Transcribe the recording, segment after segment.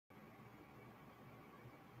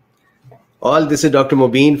All, this is Dr.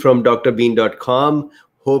 Mobeen from drbeen.com.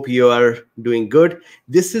 Hope you are doing good.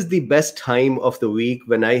 This is the best time of the week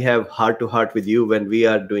when I have heart-to-heart with you when we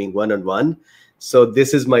are doing one-on-one. So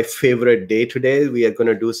this is my favorite day today. We are going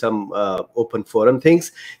to do some open forum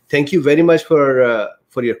things. Thank you very much for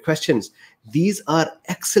your questions. These are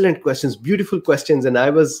excellent questions, beautiful questions. And I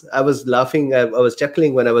was laughing, I was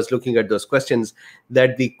chuckling when I was looking at those questions,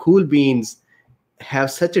 that the cool beans have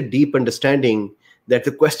such a deep understanding that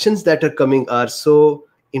the questions that are coming are so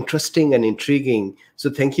interesting and intriguing. So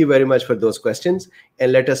thank you very much for those questions.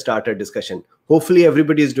 And let us start our discussion. Hopefully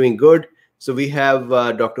everybody is doing good. So we have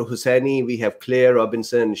Dr. Hussaini, we have Claire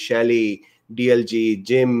Robinson, Shelley, DLG,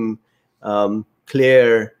 Jim,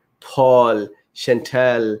 Claire, Paul,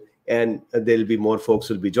 Chantal, and there'll be more folks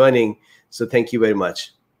who will be joining. So thank you very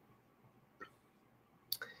much.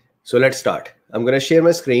 So let's start. I'm going to share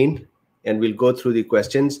my screen and we'll go through the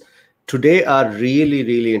questions. Today are really,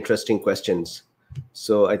 really interesting questions.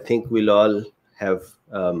 So I think we'll all have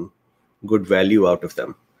good value out of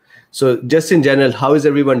them. So just in general, how is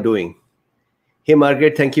everyone doing? Hey,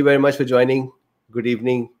 Margaret, thank you very much for joining. Good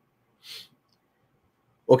evening.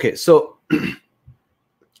 Okay, so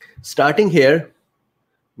starting here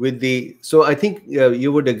with so I think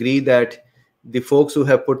you would agree that the folks who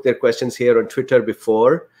have put their questions here on Twitter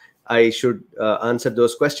before, I should answer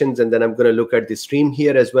those questions, and then I'm going to look at the stream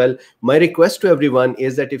here as well. My request to everyone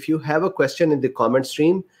is that if you have a question in the comment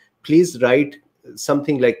stream, please write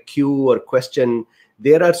something like Q or question.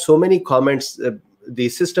 There are so many comments. The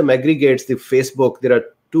system aggregates the Facebook. There are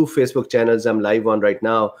 2 Facebook channels I'm live on right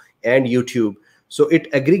now and YouTube. So it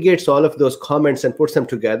aggregates all of those comments and puts them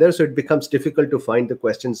together. So it becomes difficult to find the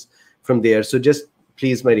questions from there. So just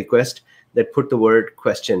please, my request that put the word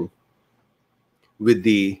question with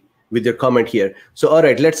your comment here. So, all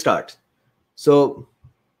right, let's start. So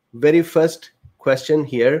very first question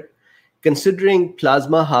here, considering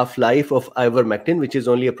plasma half-life of ivermectin, which is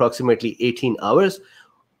only approximately 18 hours,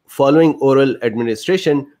 following oral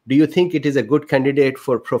administration, do you think it is a good candidate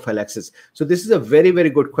for prophylaxis? So this is a very, very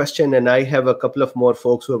good question. And I have a couple of more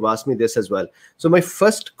folks who have asked me this as well. So my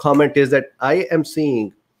first comment is that I am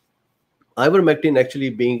seeing ivermectin actually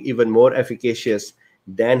being even more efficacious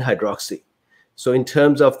than hydroxy. So in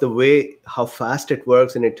terms of the way, how fast it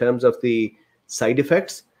works, and in terms of the side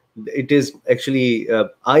effects, it is actually,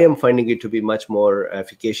 I am finding it to be much more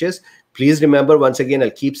efficacious. Please remember, once again,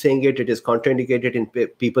 I'll keep saying it, it is contraindicated in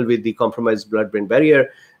people with the compromised blood-brain barrier.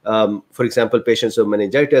 For example, patients with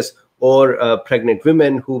meningitis, or pregnant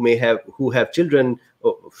women who have children,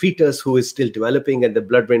 or fetus who is still developing and the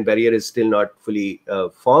blood-brain barrier is still not fully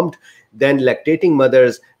formed. Then lactating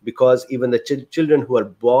mothers, because even the children who are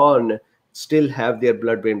born still have their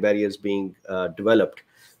blood-brain barriers being developed.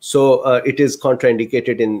 So it is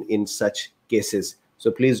contraindicated in such cases. So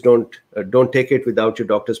please don't take it without your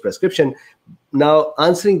doctor's prescription. Now,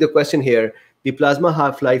 answering the question here, the plasma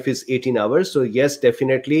half-life is 18 hours. So yes,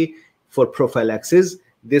 definitely for prophylaxis,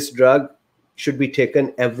 this drug should be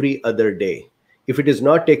taken every other day. If it is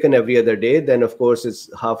not taken every other day, then of course its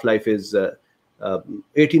half-life is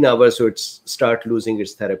 18 hours, so it's start losing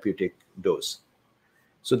its therapeutic dose.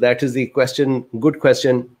 So that is the question. Good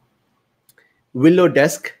question. Willow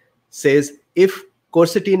Desk says, if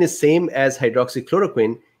quercetin is same as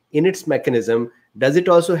hydroxychloroquine in its mechanism, does it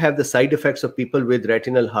also have the side effects of people with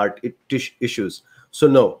retinal heart issues? So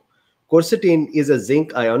no, quercetin is a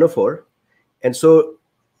zinc ionophore. And so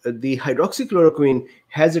the hydroxychloroquine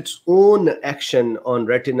has its own action on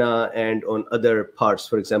retina and on other parts,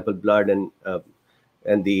 for example, blood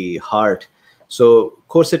and the heart. So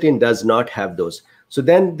quercetin does not have those. So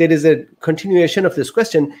then there is a continuation of this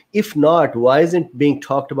question. If not, why isn't it being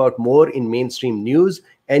talked about more in mainstream news?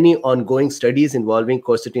 Any ongoing studies involving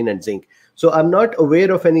quercetin and zinc? So I'm not aware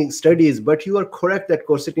of any studies, but you are correct that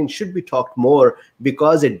quercetin should be talked more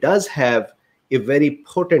because it does have a very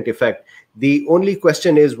potent effect. The only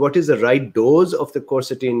question is, what is the right dose of the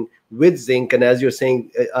quercetin with zinc? And as you're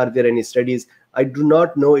saying, are there any studies? I do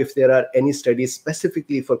not know if there are any studies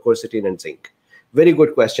specifically for quercetin and zinc. Very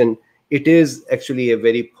good question. It is actually a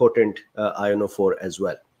very potent ionophore as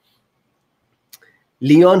well.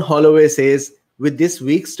 Leon Holloway says, with this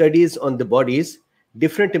week's studies on the body's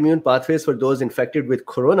different immune pathways for those infected with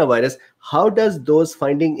coronavirus, how does those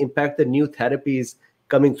findings impact the new therapies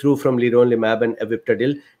coming through from leronlimab and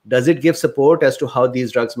aviptadil? Does it give support as to how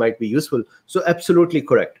these drugs might be useful? So absolutely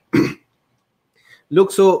correct.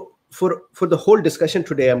 Look, so for the whole discussion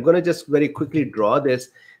today, I'm going to just very quickly draw this,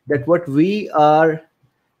 that what we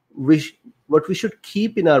should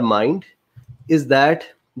keep in our mind is that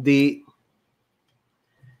the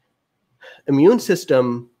immune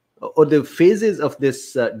system or the phases of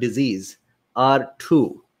this disease are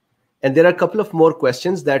two. And there are a couple of more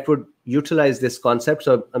questions that would utilize this concept.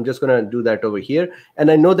 So I'm just going to do that over here. And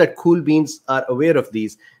I know that cool beans are aware of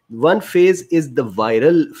these. One phase is the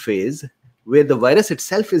viral phase, where the virus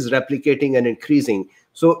itself is replicating and increasing.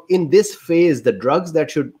 So in this phase, the drugs that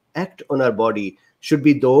should act on our body should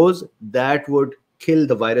be those that would kill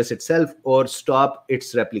the virus itself or stop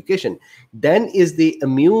its replication. Then is the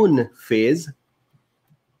immune phase,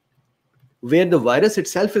 where the virus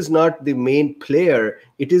itself is not the main player.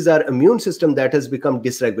 It is our immune system that has become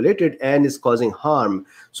dysregulated and is causing harm.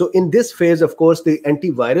 So in this phase, of course, the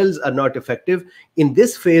antivirals are not effective. In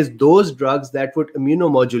this phase, those drugs that would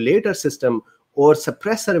immunomodulate our system or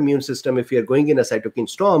suppress our immune system, if we are going in a cytokine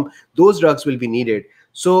storm, those drugs will be needed.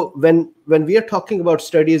 So when we are talking about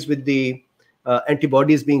studies with the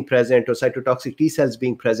antibodies being present or cytotoxic T cells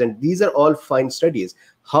being present, these are all fine studies.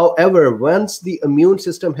 However, once the immune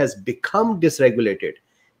system has become dysregulated,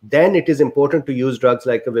 then it is important to use drugs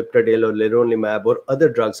like aviptadil or leronlimab or other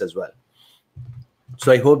drugs as well.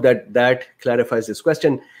 So I hope that that clarifies this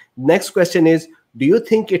question. Next question is, do you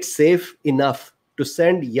think it's safe enough to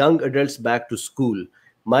send young adults back to school?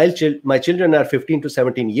 My children are 15 to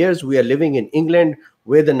 17 years. We are living in England,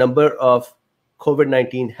 where the number of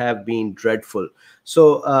COVID-19 have been dreadful.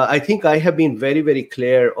 So I think I have been very, very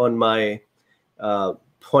clear on my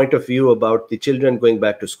point of view about the children going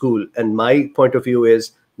back to school. And my point of view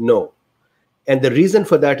is no. And the reason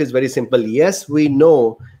for that is very simple. Yes, we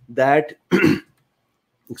know that,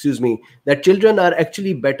 excuse me, that children are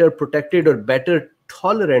actually better protected or better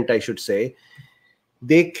tolerant, I should say.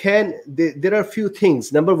 There are a few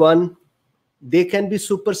things. Number one, they can be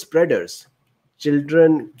super spreaders.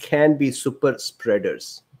 Children can be super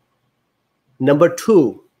spreaders. Number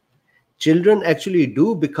two, children actually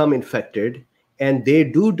do become infected and they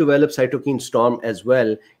do develop cytokine storm as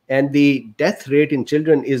well. And the death rate in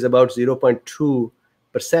children is about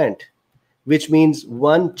 0.2%, which means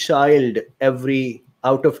one child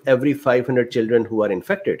out of every 500 children who are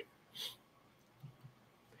infected.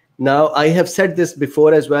 Now, I have said this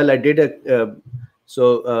before as well. I did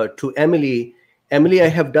to Emily. Emily, I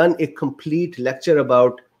have done a complete lecture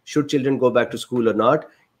about should children go back to school or not.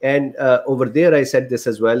 And over there, I said this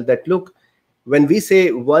as well, that look, when we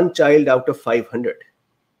say one child out of 500,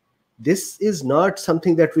 this is not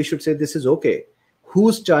something that we should say this is okay.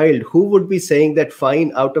 Whose child, who would be saying that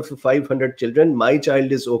fine, out of the 500 children, my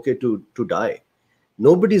child is okay to die?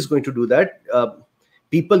 Nobody is going to do that.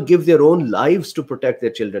 People give their own lives to protect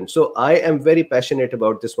their children. So I am very passionate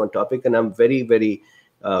about this one topic, and I'm very, very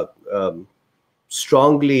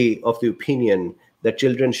strongly of the opinion that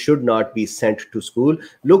children should not be sent to school.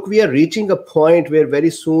 Look, we are reaching a point where very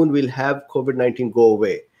soon we'll have COVID-19 go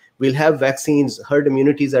away. We'll have vaccines, herd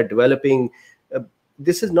immunities are developing.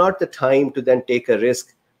 This is not the time to then take a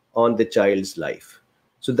risk on the child's life.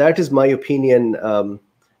 So that is my opinion.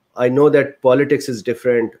 I know that politics is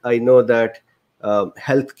different. I know that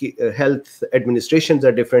health administrations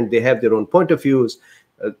are different. They have their own point of views.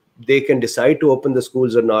 They can decide to open the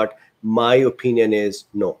schools or not. My opinion is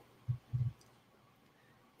no.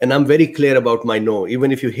 And I'm very clear about my no.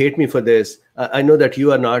 Even if you hate me for this, I know that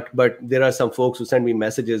you are not, but there are some folks who send me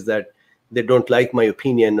messages that they don't like my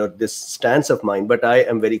opinion or this stance of mine, but I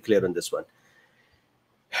am very clear on this one.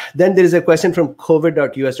 Then there is a question from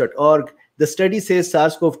covid.us.org. The study says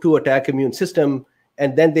SARS-CoV-2 attack immune system,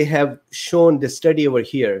 and then they have shown this study over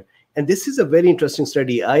here. And this is a very interesting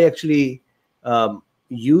study. I actually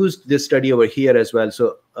used this study over here as well.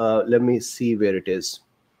 So let me see where it is.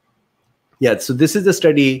 Yeah, so this is the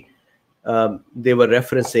study they were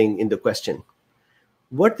referencing in the question.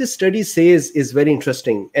 What this study says is very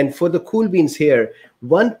interesting. And for the cool beans here,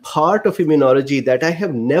 one part of immunology that I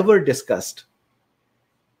have never discussed,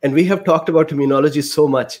 and we have talked about immunology so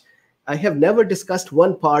much, I have never discussed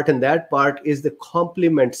one part, and that part is the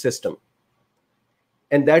complement system.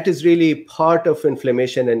 And that is really part of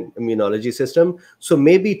inflammation and immunology system. So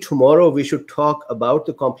maybe tomorrow we should talk about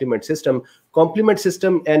the complement system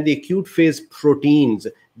and the acute phase proteins.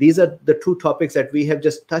 These are the two topics that we have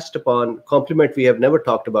just touched upon. Complement we have never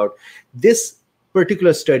talked about. This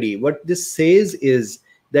particular study, what this says is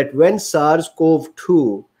that when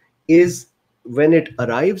SARS-CoV-2 when it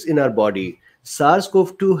arrives in our body,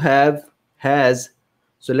 SARS-CoV-2 has,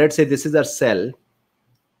 so let's say this is our cell.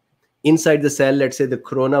 Inside the cell, let's say the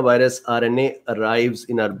coronavirus RNA arrives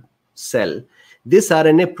in our cell. This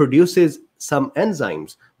RNA produces some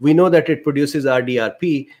enzymes. We know that it produces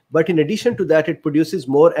RDRP, but in addition to that, it produces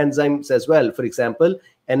more enzymes as well. For example,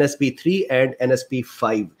 NSP3 and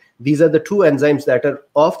NSP5. These are the two enzymes that are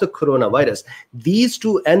of the coronavirus. These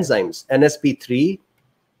two enzymes, NSP3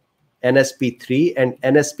 NSP3 and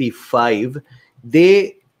NSP5,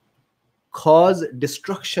 they cause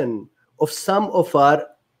destruction of some of our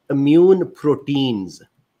immune proteins.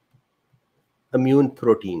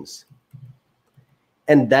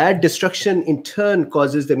 And that destruction in turn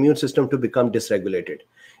causes the immune system to become dysregulated.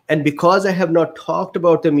 And because I have not talked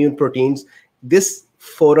about the immune proteins, this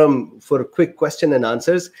forum for quick question and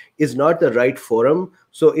answers is not the right forum.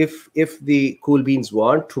 So if the cool beans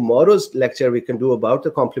want, tomorrow's lecture we can do about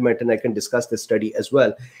the complement, and I can discuss this study as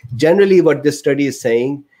well. Generally, what this study is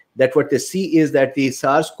saying, that what they see is that the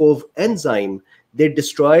SARS-CoV enzyme, they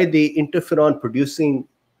destroy the interferon producing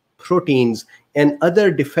proteins and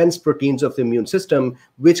other defense proteins of the immune system,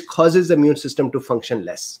 which causes the immune system to function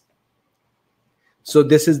less. So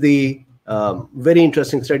this is the very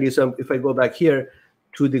interesting study. So if I go back here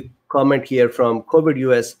to the comment here from COVID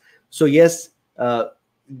US. So yes,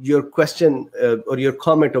 your question or your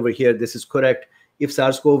comment over here, this is correct. If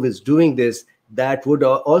SARS-CoV is doing this, that would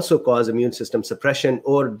also cause immune system suppression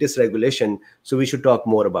or dysregulation. So we should talk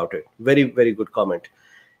more about it. Very, very good comment.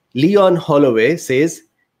 Leon Holloway says,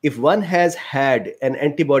 if one has had an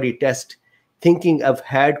antibody test thinking I've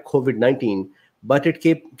had COVID-19, but it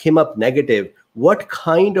came up negative, what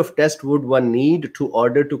kind of test would one need to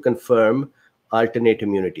order to confirm alternate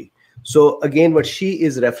immunity? So again, what she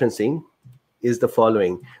is referencing is the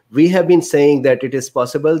following. We have been saying that it is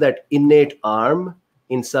possible that innate arm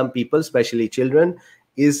in some people, especially children,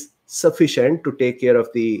 is sufficient to take care of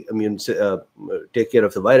the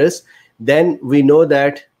virus. Then we know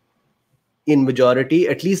that in majority,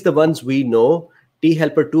 at least the ones we know, T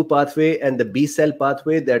helper 2 pathway and the B cell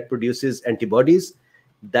pathway that produces antibodies,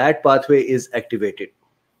 that pathway is activated.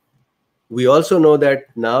 We also know that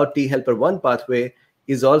now T helper 1 pathway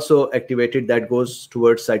is also activated, that goes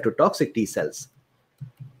towards cytotoxic T cells.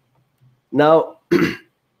 Now,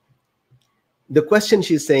 the question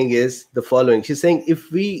she's saying is the following. She's saying,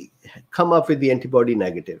 if we come up with the antibody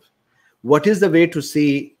negative, what is the way to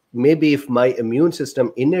see maybe if my immune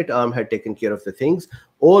system innate arm had taken care of the things,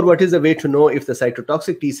 or what is the way to know if the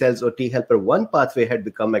cytotoxic T cells or T helper 1 pathway had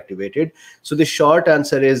become activated? So the short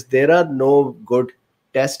answer is there are no good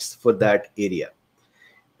tests for that area.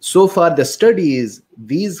 So far, the studies,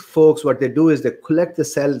 these folks, what they do is they collect the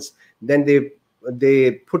cells, then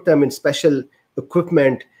they put them in special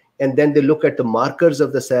equipment, and then they look at the markers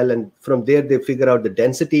of the cell, and from there they figure out the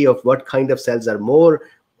density of what kind of cells are more,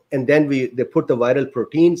 and then they put the viral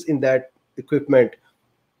proteins in that equipment.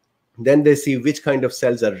 Then they see which kind of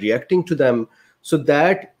cells are reacting to them. So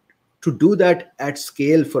that to do that at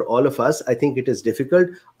scale for all of us, I think it is difficult.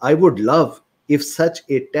 I would love if such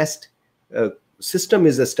a test system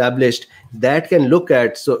is established that can look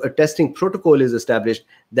at, so a testing protocol is established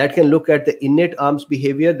that can look at the innate arms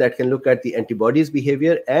behavior, that can look at the antibodies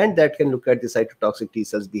behavior, and that can look at the cytotoxic T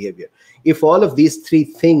cells behavior. If all of these three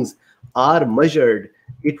things are measured,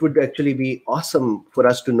 it would actually be awesome for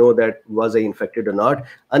us to know that was I infected or not.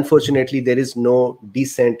 Unfortunately, there is no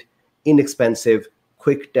decent, inexpensive,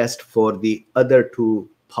 quick test for the other two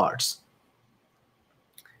parts.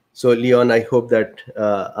 So Leon, I hope that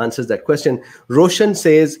answers that question. Roshan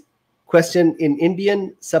says, question, in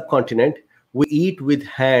Indian subcontinent, we eat with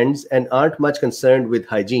hands and aren't much concerned with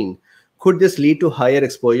hygiene. Could this lead to higher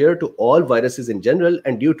exposure to all viruses in general,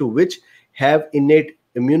 and due to which have innate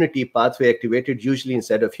immunity pathway activated usually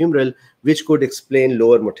instead of humoral, which could explain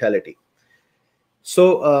lower mortality?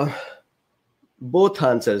 So both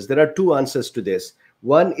answers, there are two answers to this.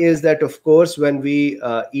 One is that, of course, when we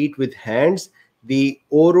eat with hands, the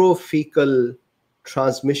orofecal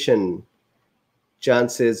transmission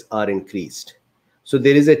chances are increased. So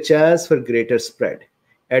there is a chance for greater spread.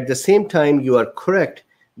 At the same time, you are correct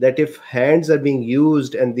that if hands are being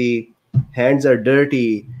used and the hands are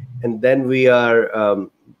dirty, and then we are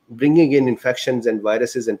bringing in infections and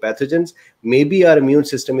viruses and pathogens, maybe our immune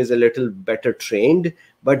system is a little better trained,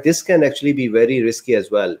 but this can actually be very risky as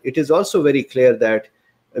well. It is also very clear that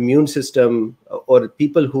immune system or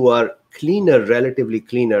people who are cleaner, relatively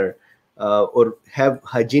cleaner, or have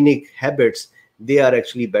hygienic habits, they are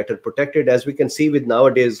actually better protected. As we can see with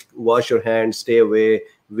nowadays, wash your hands, stay away,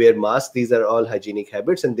 wear masks, these are all hygienic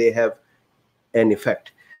habits and they have an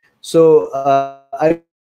effect. So I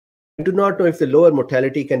do not know if the lower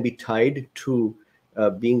mortality can be tied to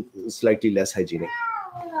being slightly less hygienic.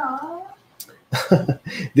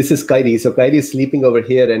 This is Kairi. So Kairi is sleeping over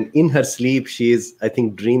here, and in her sleep, she is, I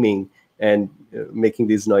think, dreaming and making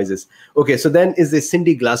these noises. Okay, so then is this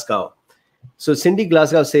Cindy Glasgow. So Cindy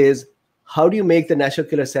Glasgow says, how do you make the natural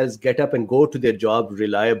killer cells get up and go to their job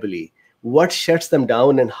reliably? What shuts them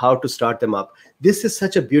down and how to start them up? This is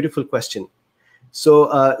such a beautiful question.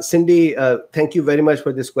 So Cindy, thank you very much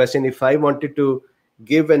for this question. If I wanted to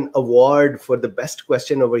give an award for the best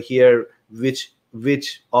question over here,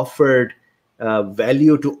 which offered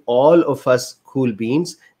value to all of us cool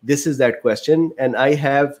beans, this is that question. And I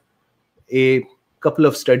have a couple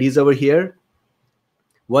of studies over here.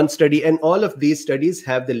 One study, and all of these studies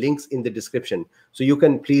have the links in the description, so you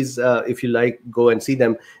can please, if you like, go and see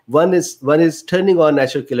them. One is turning on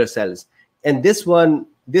natural killer cells, and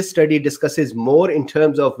this study discusses more in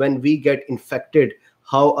terms of when we get infected,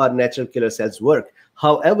 how our natural killer cells work.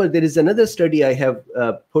 However, there is another study I have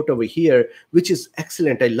put over here, which is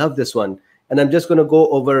excellent. I love this one, and I'm just going to go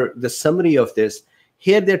over the summary of this.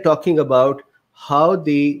 Here they're talking about how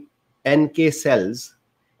the NK cells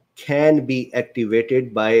can be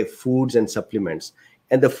activated by foods and supplements.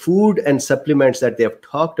 And the food and supplements that they have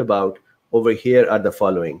talked about over here are the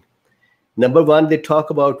following. Number one, they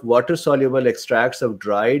talk about water-soluble extracts of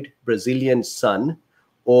dried Brazilian sun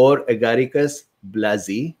or Agaricus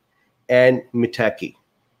blasi and Mitaki.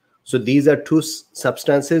 So these are two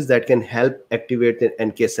substances that can help activate the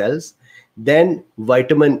NK cells. Then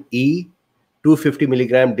vitamin E, 250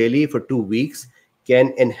 milligram daily for 2 weeks,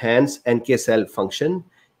 can enhance NK cell function.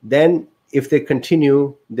 Then if they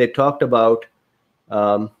continue, they talked about,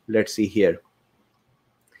 let's see here.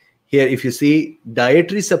 Here, if you see,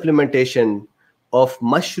 dietary supplementation of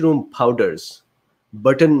mushroom powders,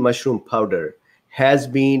 button mushroom powder, has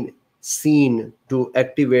been seen to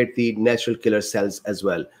activate the natural killer cells as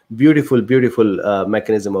well. Beautiful, beautiful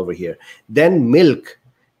mechanism over here. Then milk,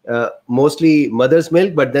 mostly mother's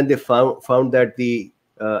milk, but then they found that the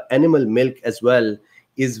animal milk as well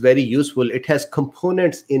is very useful. It has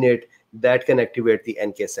components in it that can activate the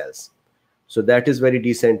NK cells. So that is very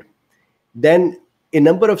decent. Then a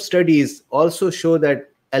number of studies also show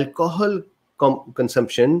that alcohol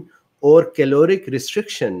consumption or caloric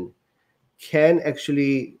restriction can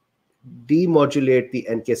actually demodulate the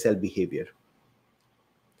NK cell behavior.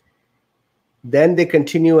 Then they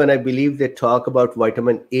continue, and I believe they talk about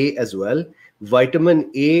vitamin A as well.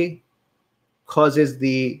 Vitamin A causes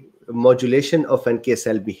the modulation of NK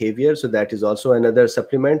cell behavior, so that is also another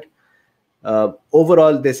supplement.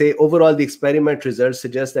 Overall, they say, overall, the experiment results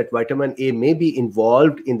suggest that vitamin A may be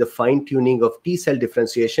involved in the fine-tuning of T cell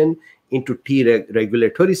differentiation into T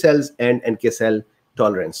regulatory cells and NK cell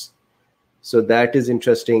tolerance. So that is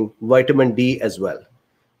interesting. Vitamin D as well.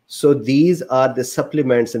 So these are the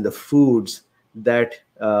supplements and the foods that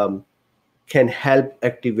can help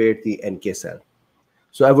activate the NK cell.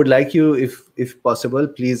 So I would like you, if possible,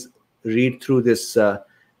 please read through this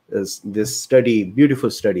this study, beautiful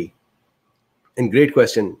study. And great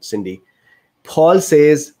question, Cindy. Paul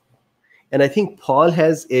says, and I think Paul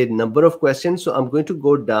has a number of questions, so I'm going to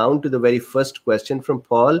go down to the very first question from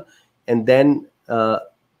Paul and then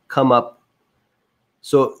come up.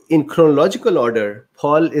 So in chronological order,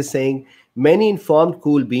 Paul is saying, many informed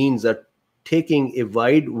cool beans are taking a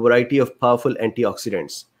wide variety of powerful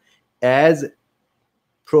antioxidants as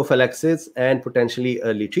prophylaxis and potentially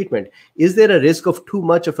early treatment. Is there a risk of too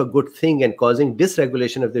much of a good thing and causing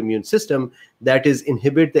dysregulation of the immune system, that is,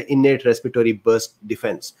 inhibit the innate respiratory burst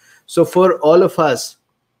defense? So for all of us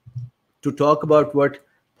to talk about what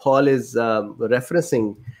Paul is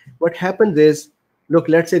referencing, what happens is, look,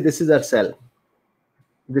 let's say this is our cell.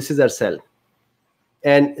 This is our cell.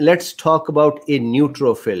 And let's talk about a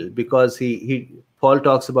neutrophil, because Paul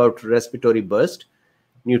talks about respiratory burst,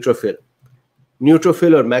 neutrophil.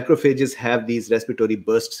 Neutrophil or macrophages have these respiratory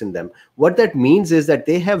bursts in them. What that means is that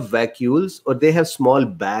they have vacuoles, or they have small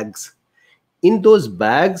bags. In those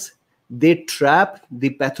bags, they trap the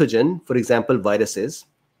pathogen, for example, viruses,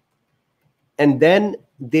 and then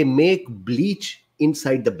they make bleach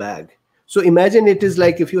inside the bag. So imagine it is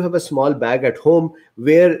like if you have a small bag at home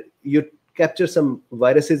where you capture some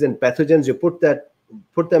viruses and pathogens, you put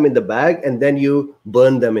them in the bag, and then you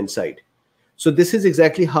burn them inside. So this is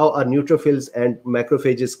exactly how our neutrophils and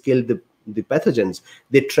macrophages kill the pathogens.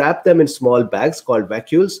 They trap them in small bags called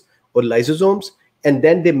vacuoles or lysosomes, and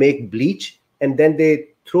then they make bleach, and then they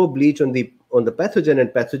throw bleach on the pathogen,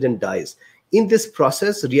 and pathogen dies. In this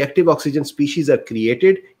process, reactive oxygen species are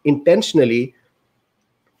created intentionally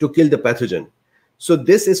to kill the pathogen. So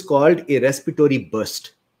this is called a respiratory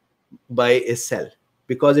burst by a cell.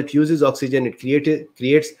 Because it uses oxygen, it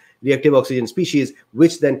creates reactive oxygen species,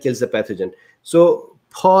 which then kills the pathogen. So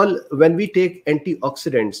Paul, when we take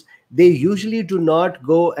antioxidants, they usually do not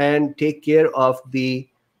go and take care of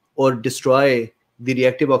or destroy the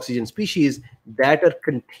reactive oxygen species that are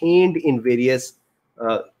contained in various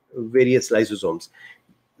lysosomes.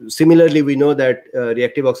 Similarly, we know that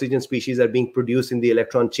reactive oxygen species are being produced in the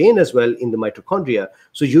electron chain as well in the mitochondria.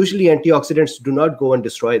 So usually antioxidants do not go and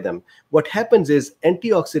destroy them. What happens is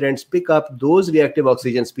antioxidants pick up those reactive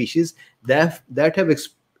oxygen species that have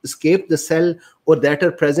escaped the cell or that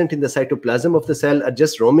are present in the cytoplasm of the cell, are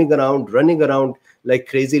just roaming around, running around like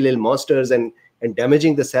crazy little monsters and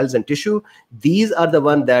damaging the cells and tissue. These are the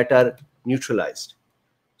ones that are neutralized.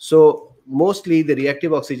 So mostly the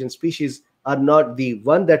reactive oxygen species are not the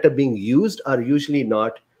one that are being used, are usually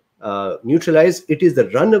not neutralized. It is the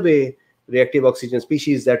runaway reactive oxygen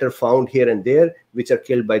species that are found here and there, which are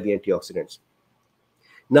killed by the antioxidants.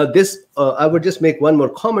 Now this, I would just make one more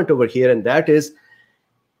comment over here, and that is,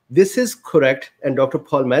 this is correct, and Dr.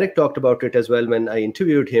 Paul Marik talked about it as well when I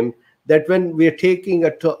interviewed him, that when we are taking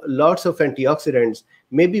lots of antioxidants,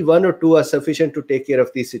 maybe one or two are sufficient to take care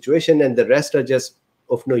of the situation, and the rest are just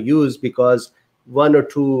of no use because one or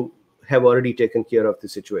two have already taken care of the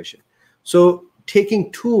situation. So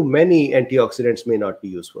taking too many antioxidants may not be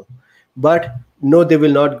useful. But no, they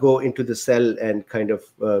will not go into the cell and kind of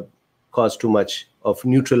cause too much of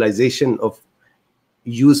neutralization of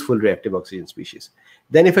useful reactive oxygen species.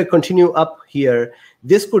 Then if I continue up here,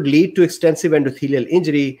 this could lead to extensive endothelial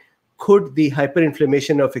injury. Could the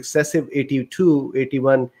hyperinflammation of excessive AT2,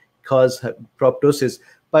 AT1 cause pyroptosis?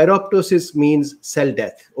 Pyroptosis means cell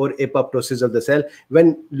death or apoptosis of the cell.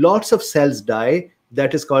 When lots of cells die,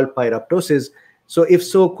 that is called pyroptosis. So if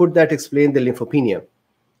so, could that explain the lymphopenia?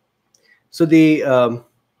 So the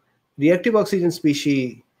reactive oxygen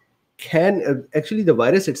species can, actually the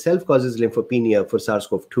virus itself causes lymphopenia for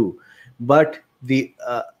SARS-CoV-2. But the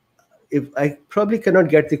if I probably cannot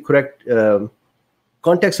get the correct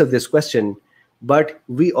context of this question, but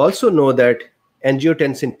we also know that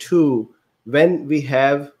angiotensin 2, when we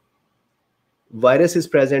have virus is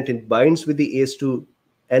present, it binds with the ACE2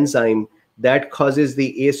 enzyme that causes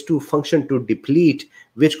the ACE2 function to deplete,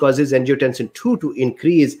 which causes angiotensin 2 to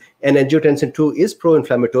increase, and angiotensin 2 is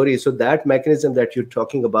pro-inflammatory. So that mechanism that you're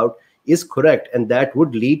talking about is correct, and that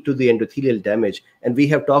would lead to the endothelial damage. And we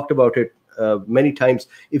have talked about it many times.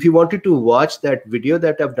 If you wanted to watch that video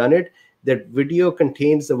that I've done it, that video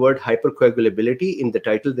contains the word hypercoagulability in the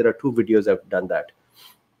title. There are 2 videos I've done that.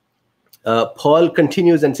 Paul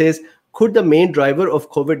continues and says, could the main driver of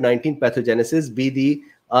COVID-19 pathogenesis be the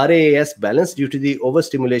RAAS balance due to the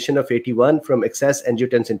overstimulation of AT1 from excess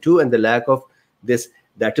angiotensin 2 and the lack of this?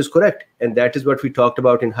 That is correct. And that is what we talked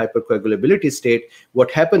about in hypercoagulability state.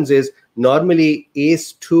 What happens is normally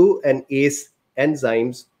ACE2 and ACE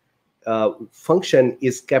enzymes function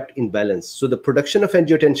is kept in balance. So the production of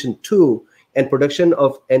angiotensin 2 and production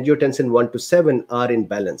of angiotensin 1 to 7 are in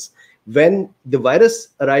balance. When the virus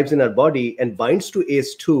arrives in our body and binds to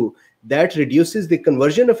ACE2, that reduces the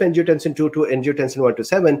conversion of angiotensin 2 to angiotensin 1 to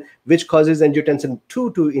 7, which causes angiotensin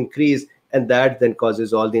 2 to increase, and that then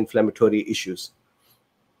causes all the inflammatory issues.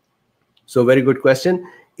 So very good question.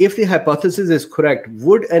 If the hypothesis is correct,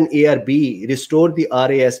 would an ARB restore the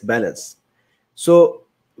RAS balance? So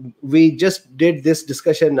we just did this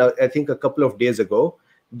discussion, I think a couple of days ago,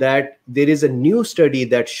 that there is a new study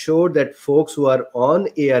that showed that folks who are on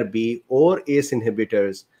ARB or ACE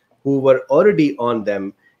inhibitors who were already on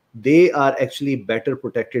them, they are actually better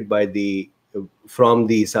protected by from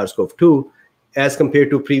the SARS-CoV-2 as compared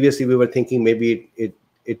to previously we were thinking maybe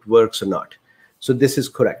it works or not. So this is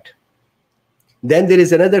correct. Then there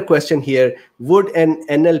is another question here. Would an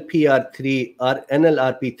NLPR3 or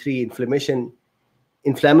NLRP3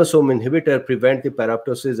 inflammasome inhibitor prevent the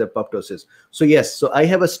pyroptosis or apoptosis? So yes, so I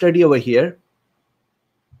have a study over here.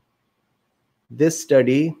 This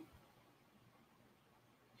study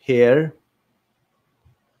here,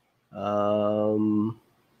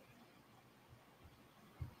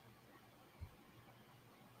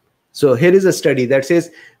 so here is a study that says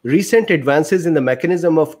recent advances in the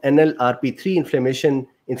mechanism of NLRP3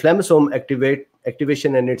 inflammasome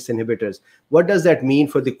activation and its inhibitors. What does that mean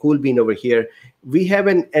for the cool bean over here? We have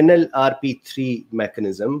an NLRP3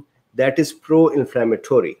 mechanism that is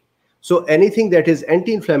pro-inflammatory. So anything that is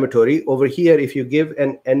anti-inflammatory over here, if you give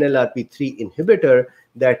an NLRP3 inhibitor,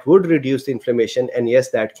 that would reduce the inflammation, and yes,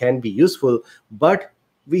 that can be useful, but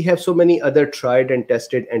we have so many other tried and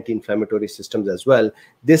tested anti-inflammatory systems as well.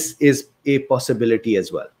 This is a possibility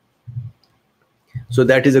as well. So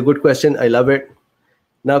that is a good question. I love it.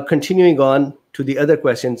 Now, continuing on to the other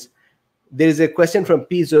questions, there is a question from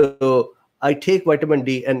Pizzo. I take vitamin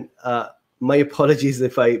D, and my apologies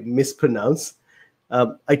if I mispronounce.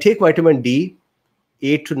 I take vitamin D,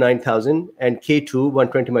 8 to 9,000, and K2,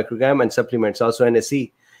 120 microgram, and supplements, also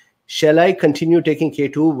NSE. Shall I continue taking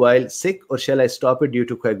K2 while sick, or shall I stop it due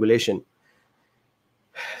to coagulation?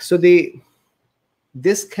 So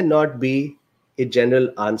this cannot be a general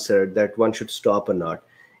answer that one should stop or not.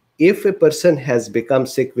 If a person has become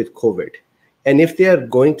sick with COVID, and if they are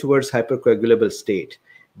going towards hypercoagulable state,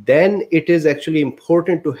 then it is actually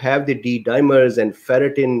important to have the D dimers and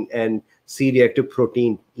ferritin and C-reactive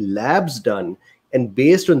protein labs done. And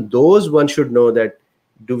based on those, one should know that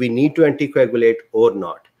do we need to anticoagulate or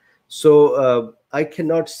not. So I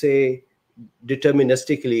cannot say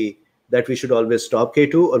deterministically that we should always stop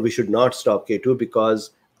K2 or we should not stop K2,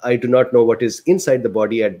 because I do not know what is inside the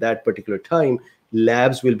body at that particular time.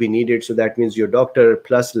 Labs will be needed. So that means your doctor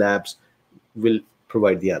plus labs will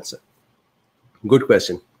provide the answer. Good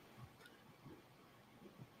question.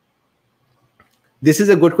 This is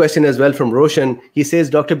a good question as well from Roshan. He says,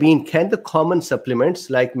 Dr. Bean, can the common supplements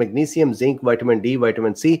like magnesium, zinc, vitamin D,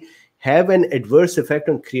 vitamin C have an adverse effect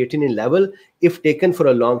on creatinine level if taken for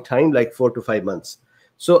a long time, like 4 to 5 months?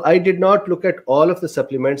 So I did not look at all of the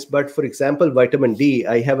supplements, but for example, vitamin D,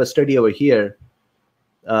 I have a study over here.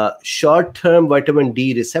 Short-term vitamin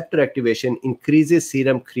D receptor activation increases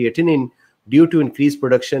serum creatinine due to increased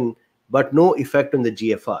production, but no effect on the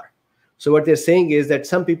GFR. So what they're saying is that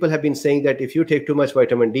some people have been saying that if you take too much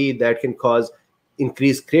vitamin D, that can cause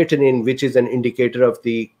increased creatinine, which is an indicator of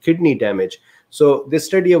the kidney damage. So this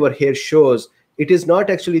study over here shows it is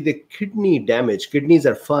not actually the kidney damage. Kidneys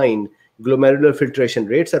are fine. Glomerular filtration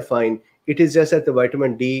rates are fine. It is just that the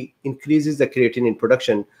vitamin D increases the creatinine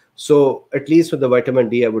production. So at least with the vitamin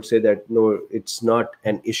D, I would say that no, it's not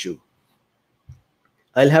an issue.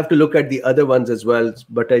 I'll have to look at the other ones as well,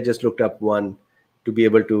 but I just looked up one to be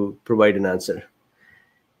able to provide an answer.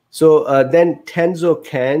 So then Tenzo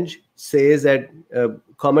Kanj says that,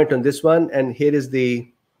 comment on this one, and here is the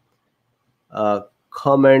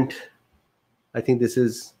comment. I think this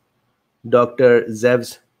is Dr.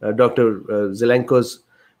 Zelenko's.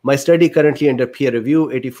 My study currently under peer review,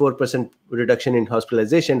 84% reduction in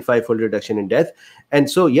hospitalization, 5-fold reduction in death. And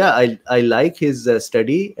so, yeah, I like his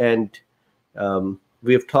study, and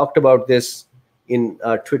we have talked about this in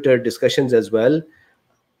our Twitter discussions as well.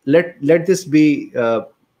 Let this be,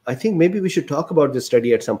 I think maybe we should talk about this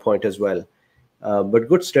study at some point as well. But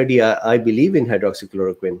good study, I believe in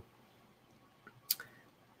hydroxychloroquine.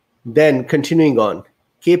 Then continuing on,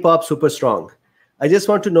 K-pop super strong. I just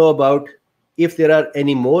want to know about if there are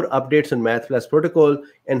any more updates on Math Plus protocol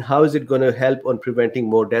and how is it going to help on preventing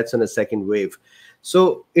more deaths on a second wave.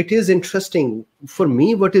 So it is interesting. For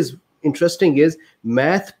me, what is interesting is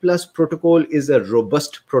Math Plus protocol is a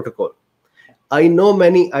robust protocol. I know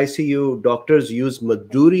many ICU doctors use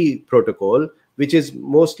Maduri protocol, which is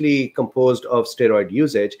mostly composed of steroid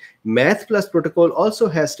usage. Math Plus protocol also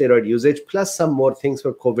has steroid usage plus some more things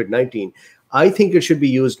for COVID-19. I think it should be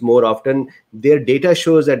used more often. Their data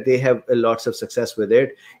shows that they have lots of success with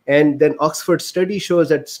it. And then Oxford study shows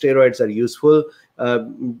that steroids are useful.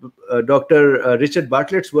 Dr. Richard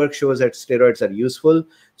Bartlett's work shows that steroids are useful.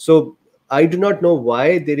 So I do not know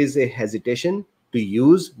why there is a hesitation to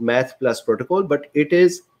use Math Plus protocol, but it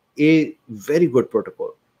is a very good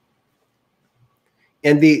protocol.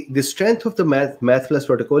 And the strength of the Math Plus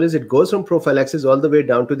protocol is it goes from prophylaxis all the way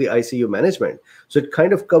down to the ICU management. So it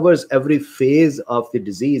kind of covers every phase of the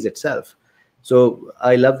disease itself. So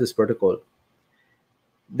I love this protocol.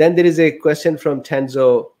 Then there is a question from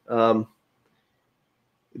Tenzo that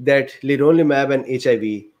leronlimab and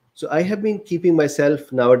HIV. So I have been keeping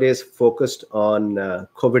myself nowadays focused on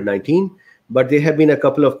COVID-19, but there have been a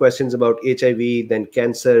couple of questions about HIV, then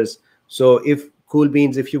cancers. So if Cool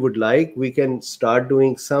Beans, if you would like, we can start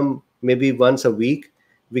doing some, maybe once a week.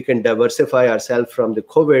 We can diversify ourselves from the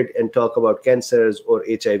COVID and talk about cancers or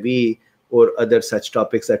HIV or other such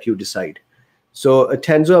topics that you decide. So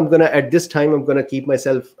Tenzo, at this time, I'm going to keep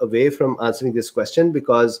myself away from answering this question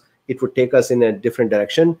because it would take us in a different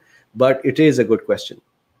direction, but it is a good question.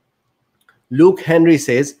 Luke Henry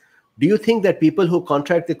says, do you think that people who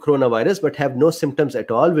contract the coronavirus but have no symptoms at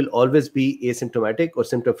all will always be asymptomatic or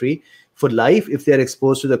symptom-free for life if they are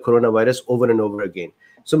exposed to the coronavirus over and over again?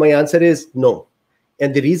 So my answer is no.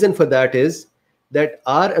 And the reason for that is that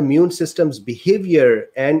our immune system's behavior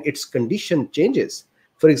and its condition changes.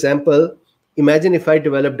 For example, imagine if I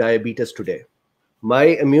develop diabetes today. My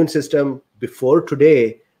immune system before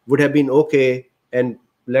today would have been okay and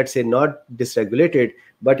let's say not dysregulated.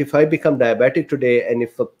 But if I become diabetic today and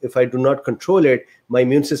if I do not control it, my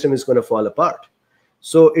immune system is going to fall apart.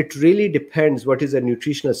 So it really depends what is the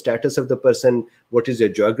nutritional status of the person, what is the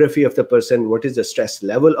geography of the person, what is the stress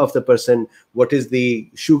level of the person, what is the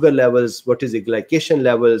sugar levels, what is the glycation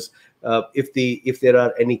levels, if there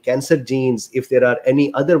are any cancer genes, if there are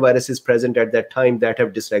any other viruses present at that time that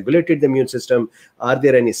have dysregulated the immune system, are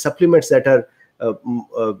there any supplements that are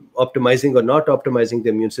optimizing or not optimizing the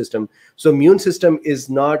immune system. So immune system is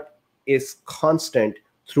constant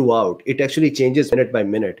throughout. It actually changes minute by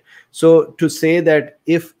minute. So to say that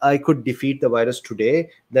if I could defeat the virus today,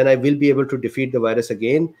 then I will be able to defeat the virus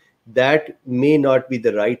again, that may not be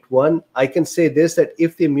the right one. I can say this, that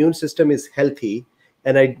if the immune system is healthy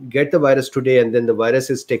and I get the virus today and then the virus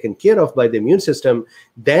is taken care of by the immune system,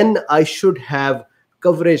 then I should have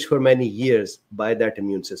coverage for many years by that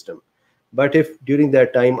immune system. But if during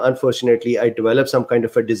that time, unfortunately, I develop some kind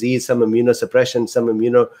of a disease, some immunosuppression, some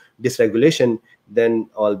immunodysregulation, then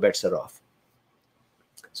all bets are off.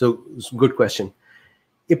 So good question.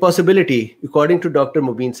 A possibility, according to Dr.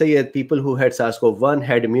 Mubin Sayed, people who had SARS-CoV-1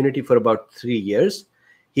 had immunity for about 3 years.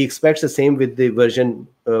 He expects the same with the version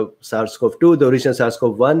SARS-CoV-2. The original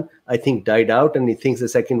SARS-CoV-1, I think, died out, and he thinks the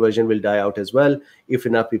second version will die out as well if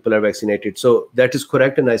enough people are vaccinated. So that is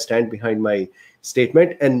correct, and I stand behind my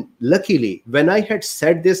statement. And luckily, when I had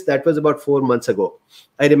said this, that was about 4 months ago.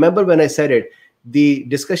 I remember when I said it, the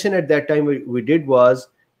discussion at that time we did was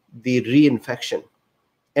the reinfection.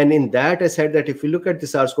 And in that, I said that if you look at the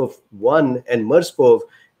SARS-CoV-1 and MERS-CoV,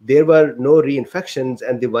 there were no reinfections,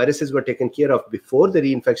 and the viruses were taken care of before the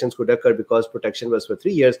reinfections could occur because protection was for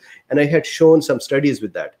 3 years. And I had shown some studies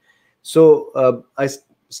with that. So I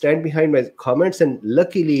stand behind my comments. And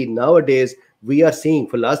luckily, nowadays, we are seeing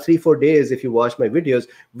for last 3-4 days, if you watch my videos,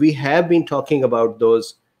 we have been talking about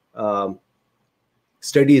those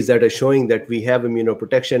studies that are showing that we have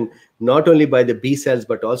immunoprotection, not only by the B cells,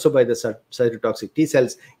 but also by the cytotoxic T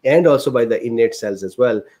cells, and also by the innate cells as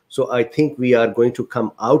well. So I think we are going to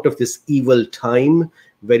come out of this evil time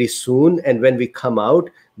very soon. And when we come out,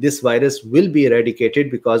 this virus will be eradicated,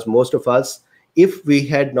 because most of us, if we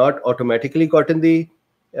had not automatically gotten the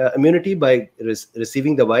immunity by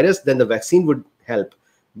receiving the virus, then the vaccine would help.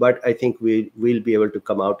 But I think we will be able to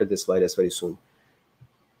come out of this virus very soon.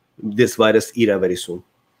 This virus era very soon.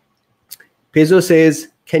 Pezo says,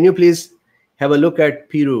 can you please have a look at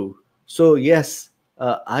Peru? So yes,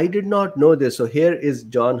 I did not know this. So here is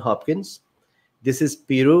John Hopkins. This is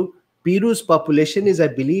Peru. Peru's population is, I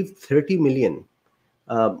believe, 30 million.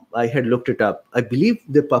 I had looked it up. I believe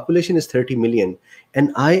the population is 30 million.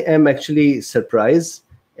 And I am actually surprised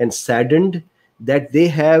and saddened that they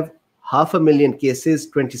have 500,000 cases,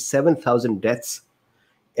 27,000 deaths.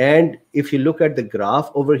 And if you look at the graph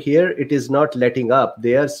over here, it is not letting up.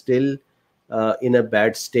 They are still in a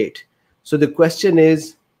bad state. So the question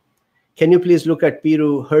is, can you please look at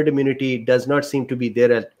Peru? Herd immunity does not seem to be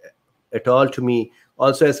there at all to me.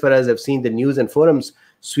 Also, as far as I've seen the news and forums,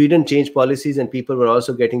 Sweden changed policies and people were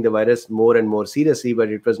also getting the virus more and more seriously, but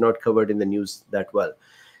it was not covered in the news that well.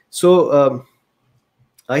 So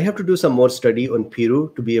I have to do some more study on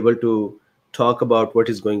Peru to be able to talk about what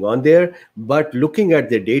is going on there. But looking at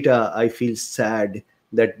the data, I feel sad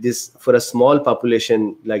that this, for a small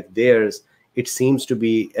population like theirs, it seems to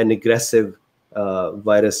be an aggressive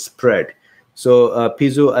virus spread. So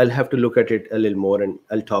Pizzo, I'll have to look at it a little more and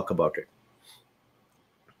I'll talk about it.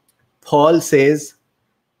 Paul says,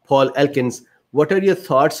 Paul Elkins, what are your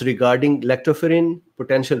thoughts regarding lactoferrin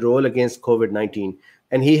potential role against COVID-19?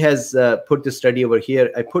 And he has put the study over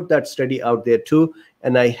here. I put that study out there too,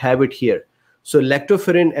 and I have it here. So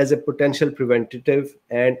lactoferrin as a potential preventative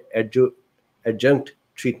and adjunct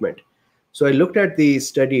treatment. So I looked at the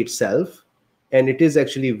study itself, and it is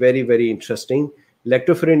actually very, very interesting.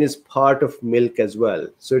 Lactoferrin is part of milk as well.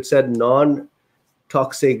 So it's a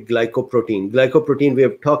non-toxic glycoprotein. Glycoprotein, we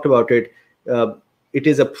have talked about it. It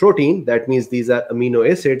is a protein. That means these are amino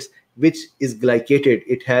acids, which is glycated.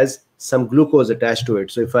 It has some glucose attached to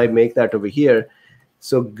it. So if I make that over here,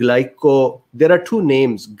 so there are two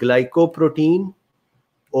names, glycoprotein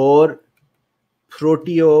or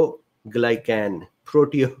proteoglycan.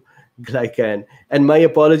 And my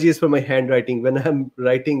apologies for my handwriting. When I'm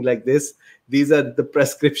writing like this, these are the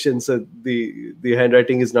prescriptions, so the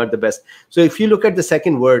handwriting is not the best. So if you look at the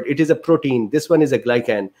second word, it is a protein. This one is a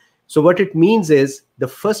glycan. So what it means is the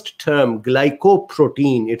first term,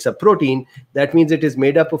 glycoprotein, it's a protein. That means it is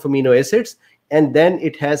made up of amino acids, and then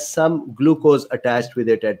it has some glucose attached with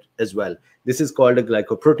it as well. This is called a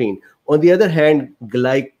glycoprotein. On the other hand,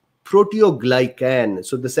 proteoglycan.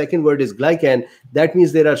 So the second word is glycan. That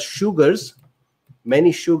means there are sugars,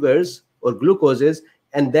 many sugars or glucoses,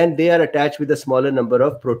 and then they are attached with a smaller number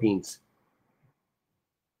of proteins.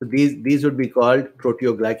 So these would be called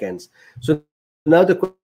proteoglycans. So now the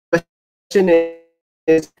question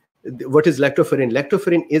is, what is lactoferrin?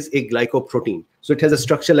 Lactoferrin is a glycoprotein. So it has a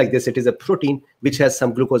structure like this. It is a protein which has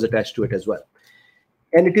some glucose attached to it as well.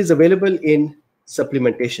 And it is available in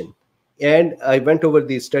supplementation. And I went over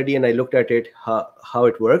the study and I looked at it, how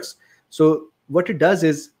it works. So what it does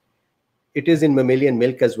is, it is in mammalian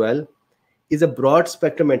milk as well, is a broad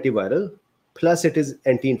spectrum antiviral, plus it is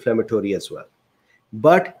anti-inflammatory as well.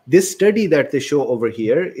 But this study that they show over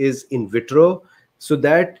here is in vitro. So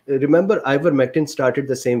that, remember, ivermectin started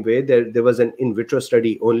the same way. There was an in vitro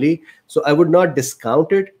study only. So I would not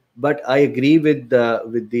discount it, but I agree with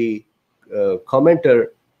the commenter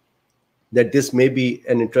that this may be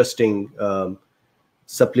an interesting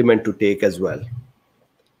supplement to take as well.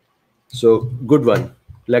 So good one.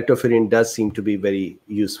 Lactoferrin does seem to be very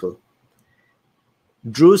useful.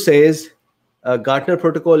 Drew says, Gartner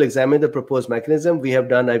protocol, examine the proposed mechanism. We have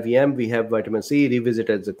done IVM, we have vitamin C, revisit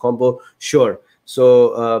as a combo. Sure.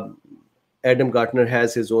 So Adam Gartner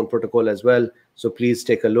has his own protocol as well. So please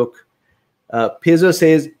take a look. Peso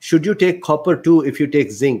says, should you take copper too if you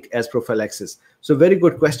take zinc as prophylaxis? So very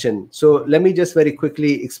good question. So let me just very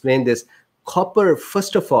quickly explain this. Copper,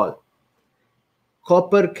 first of all,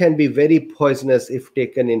 copper can be very poisonous if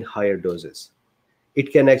taken in higher doses.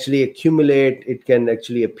 It can actually accumulate. It can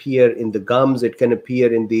actually appear in the gums. It can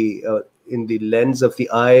appear in the lens of the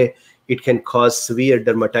eye. It can cause severe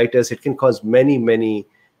dermatitis. It can cause many, many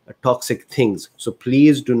toxic things. So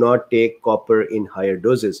please do not take copper in higher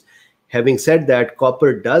doses. Having said that,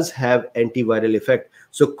 copper does have antiviral effect.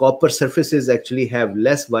 So copper surfaces actually have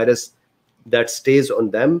less virus that stays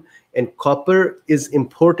on them. And copper is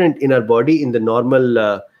important in our body in the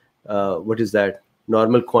normal,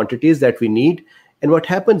 normal quantities that we need. And what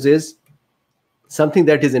happens is, something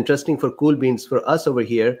that is interesting for cool beans for us over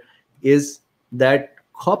here is that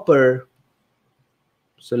copper,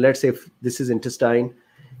 so let's say if this is intestine,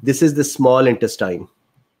 this is the small intestine.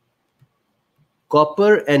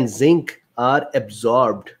 Copper and zinc are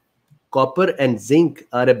absorbed. Copper and zinc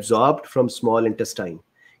are absorbed from small intestine.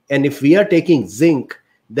 And if we are taking zinc,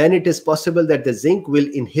 then it is possible that the zinc will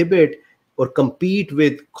inhibit or compete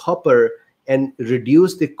with copper and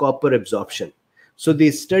reduce the copper absorption. So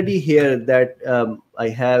the study here that I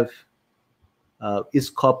have is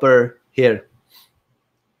copper here.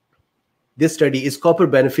 This study is copper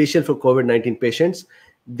beneficial for COVID-19 patients.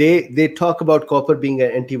 They talk about copper being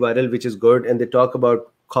an antiviral, which is good, and they talk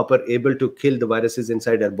about copper able to kill the viruses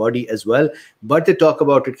inside our body as well. But they talk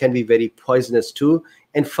about it can be very poisonous too.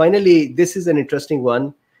 And finally, this is an interesting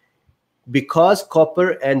one. Because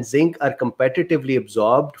copper and zinc are competitively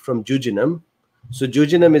absorbed from jejunum, so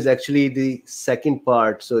jejunum is actually the second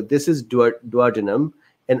part. So this is duodenum,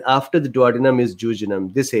 and after the duodenum is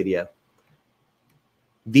jejunum, this area.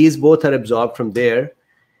 These both are absorbed from there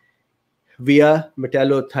via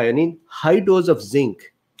metallothionein. High dose of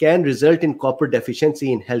zinc can result in copper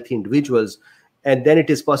deficiency in healthy individuals. And then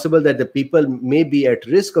it is possible that the people may be at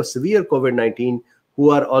risk of severe COVID-19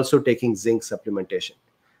 who are also taking zinc supplementation.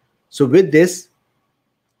 So with this,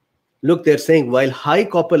 look, they're saying while high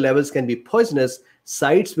copper levels can be poisonous,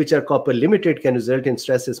 sites which are copper limited can result in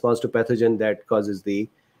stress response to pathogen that causes the,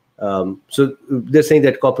 so they're saying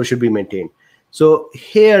that copper should be maintained. So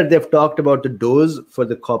here they've talked about the dose for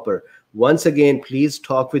the copper. Once again, please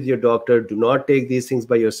talk with your doctor. Do not take these things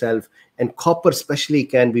by yourself. And copper especially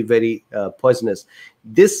can be very poisonous.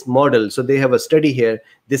 This model, so they have a study here.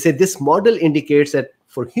 They say this model indicates that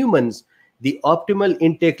for humans, the optimal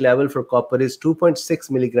intake level for copper is 2.6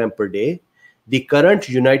 milligram per day. The current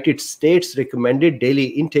United States recommended daily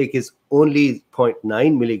intake is only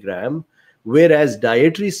 0.9 milligram, whereas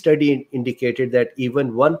dietary study indicated that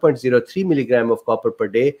even 1.03 milligram of copper per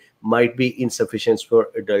day might be insufficient for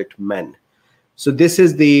adult men. So this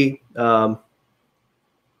is the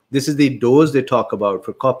dose they talk about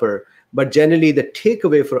for copper. But generally, the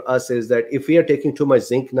takeaway for us is that if we are taking too much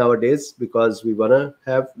zinc nowadays because we want to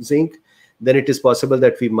have zinc, then it is possible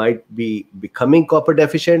that we might be becoming copper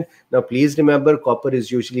deficient. Now, please remember, copper is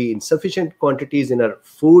usually in sufficient quantities in our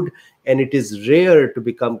food, and it is rare to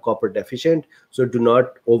become copper deficient. So do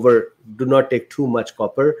not take too much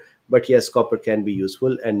copper. But yes, copper can be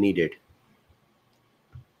useful and needed.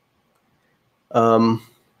 So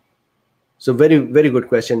very, very good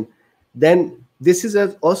question. Then this is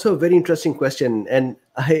also a very interesting question, and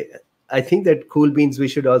I think that cool beans, we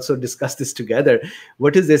should also discuss this together.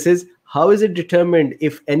 What is this is, how is it determined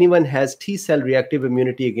if anyone has T-cell reactive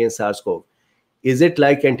immunity against SARS-CoV? Is it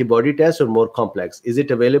like antibody tests or more complex? Is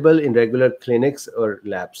it available in regular clinics or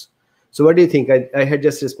labs? So what do you think? I had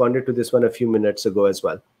just responded to this one a few minutes ago as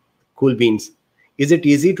well. Cool beans. Is it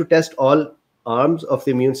easy to test all arms of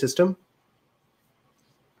the immune system?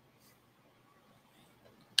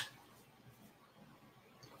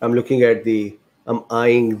 I'm looking at I'm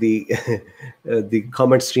eyeing the the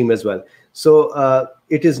comment stream as well. So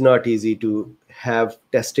it is not easy to have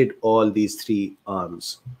tested all these three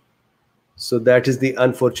arms. So that is the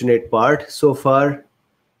unfortunate part so far.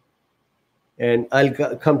 And I'll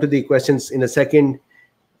come to the questions in a second.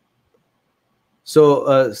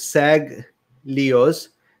 So SAG Leos,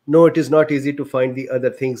 no, it is not easy to find the other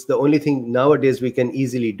things. The only thing nowadays we can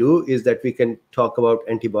easily do is that we can talk about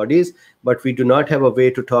antibodies, but we do not have a way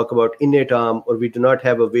to talk about innate arm, or we do not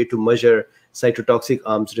have a way to measure cytotoxic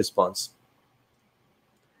arms response.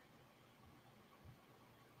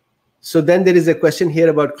 So then there is a question here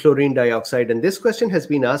about chlorine dioxide, and this question has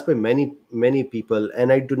been asked by many people,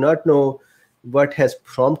 and I do not know what has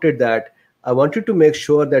prompted that. I wanted to make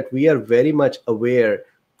sure that we are very much aware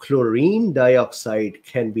chlorine dioxide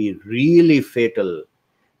can be really fatal,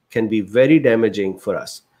 can be very damaging for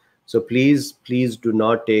us. So please do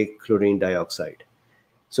not take chlorine dioxide.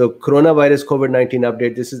 So coronavirus COVID-19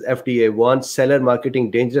 update, this is FDA wants seller marketing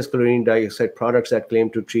dangerous chlorine dioxide products that claim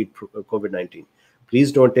to treat COVID-19.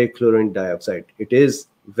 Please don't take chlorine dioxide. It is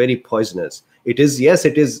very poisonous. It is, yes,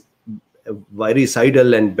 it is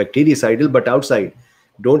virucidal and bactericidal, but outside,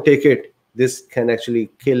 don't take it. This can actually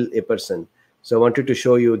kill a person. So I wanted to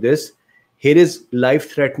show you this. Here is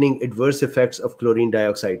life-threatening adverse effects of chlorine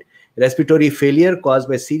dioxide. Respiratory failure caused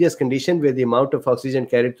by serious condition where the amount of oxygen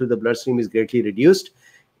carried through the bloodstream is greatly reduced.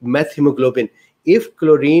 Methemoglobin. If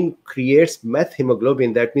chlorine creates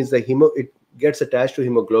methemoglobin, that means it gets attached to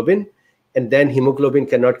hemoglobin, and then hemoglobin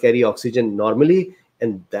cannot carry oxygen normally,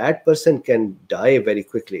 and that person can die very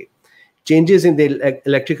quickly. Changes in the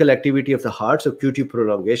electrical activity of the heart, so QT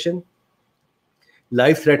prolongation.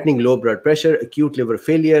 Life-threatening low blood pressure, acute liver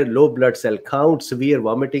failure, low blood cell count, severe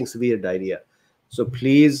vomiting, severe diarrhea. So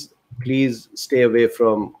please stay away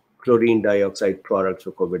from chlorine dioxide products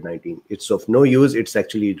for COVID-19. It's of no use. It's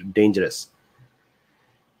actually dangerous.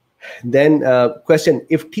 Then question,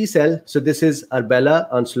 if T cell, so this is Arbella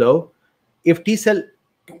on slow, if T cell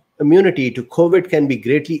immunity to COVID can be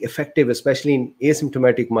greatly effective, especially in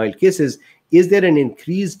asymptomatic mild cases, is there an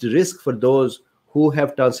increased risk for those who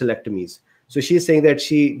have tonsillectomies? So she's saying that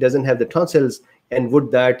she doesn't have the tonsils, and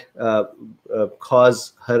would that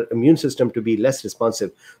cause her immune system to be less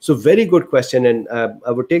responsive? So very good question, and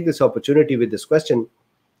I would take this opportunity with this question.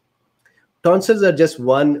 Tonsils are just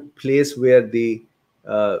one place where the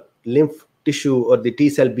lymph tissue or the T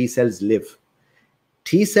cell, B cells live.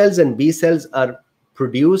 T cells and B cells are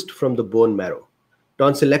produced from the bone marrow.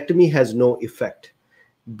 Tonsillectomy has no effect.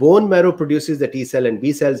 Bone marrow produces the T cell and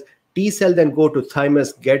B cells. T cell then go to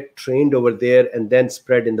thymus, get trained over there, and then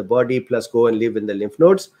spread in the body, plus go and live in the lymph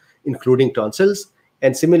nodes, including tonsils.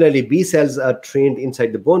 And similarly, B cells are trained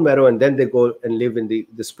inside the bone marrow, and then they go and live in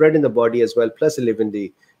the spread in the body as well, plus they live in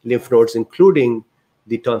the lymph nodes, including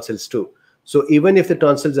the tonsils too. So even if the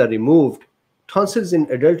tonsils are removed, tonsils in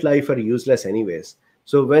adult life are useless anyways.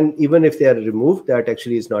 So even if they are removed, that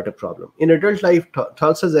actually is not a problem. In adult life,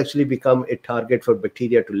 tonsils actually become a target for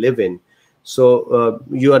bacteria to live in. So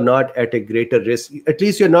you are not at a greater risk. At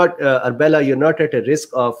least you're not, Arbella, you're not at a risk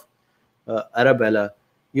of, Arabella,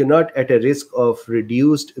 you're not at a risk of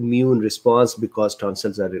reduced immune response because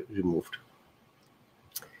tonsils are removed.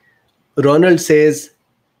 Ronald says,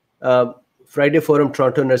 Friday Forum,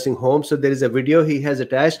 Toronto Nursing Home. So there is a video he has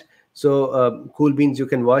attached. So Cool Beans, you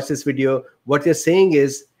can watch this video. What they're saying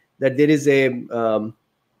is that there is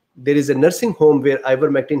a nursing home where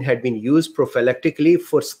ivermectin had been used prophylactically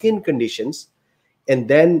for skin conditions, and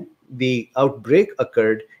then the outbreak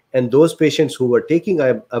occurred, and those patients who were taking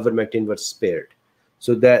ivermectin were spared.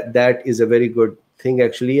 So that is a very good thing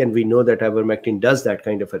actually, and we know that ivermectin does that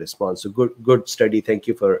kind of a response. So good study. Thank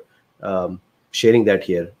you for sharing that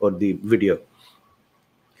here, or the video.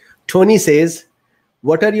 Tony says,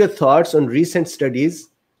 what are your thoughts on recent studies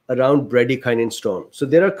around bradykinin stone? So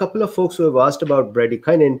there are a couple of folks who have asked about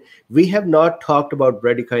bradykinin. We have not talked about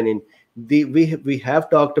bradykinin. We have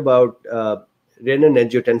talked about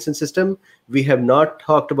renin-angiotensin system. We have not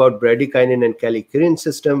talked about bradykinin and kallikrein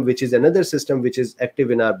system, which is another system which is active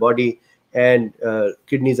in our body, and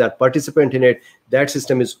kidneys are participant in it. That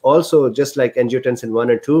system is also just like angiotensin 1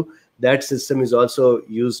 and 2. That system is also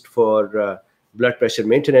used for blood pressure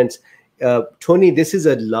maintenance. Tony, this is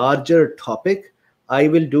a larger topic. I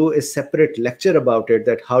will do a separate lecture about it,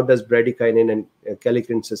 that how does bradykinin and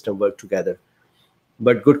kallikrein system work together.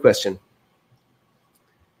 But good question.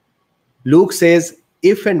 Luke says,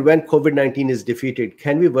 if and when COVID-19 is defeated,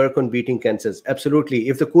 can we work on beating cancers? Absolutely.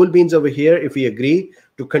 If the Cool Beans over here, if we agree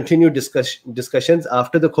to continue discussions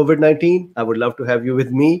after the COVID-19, I would love to have you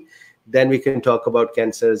with me. Then we can talk about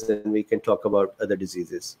cancers and we can talk about other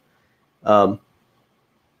diseases.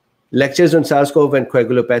 Lectures on SARS-CoV and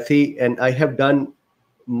coagulopathy, and I have done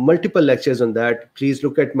multiple lectures on that. Please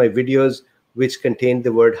look at my videos which contain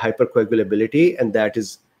the word hypercoagulability, and that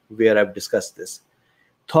is where I've discussed this.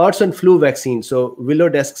 Thoughts on flu vaccine. So Willow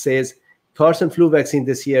Desk says, thoughts on flu vaccine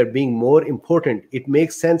this year being more important. It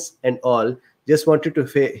makes sense and all. Just wanted to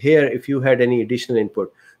hear if you had any additional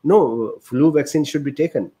input. No, flu vaccine should be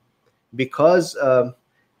taken, because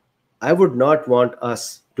I would not want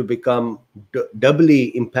us to become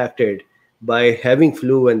doubly impacted by having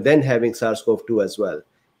flu and then having SARS-CoV-2 as well,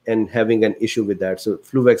 and having an issue with that. So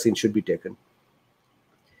flu vaccine should be taken.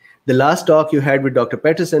 The last talk you had with Dr.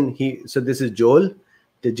 Patterson, so this is Joel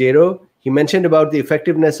Tejero. He mentioned about the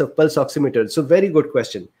effectiveness of pulse oximeter. So very good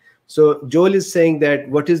question. So Joel is saying that,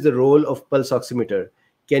 what is the role of pulse oximeter?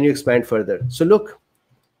 Can you expand further? So look,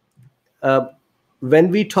 when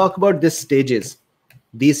we talk about these stages,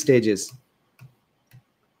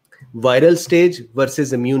 viral stage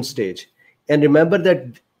versus immune stage, and remember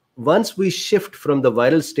that once we shift from the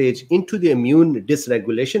viral stage into the immune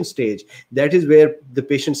dysregulation stage, that is where the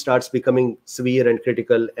patient starts becoming severe and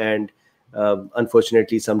critical, and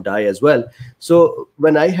unfortunately some die as well. So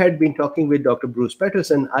when I had been talking with Dr. Bruce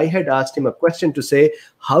Patterson, I had asked him a question to say,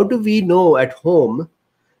 how do we know at home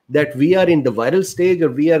that we are in the viral stage or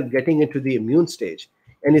we are getting into the immune stage?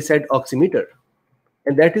 And he said, oximeter.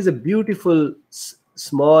 And that is a beautiful,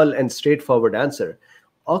 small and straightforward answer.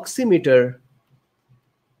 Oximeter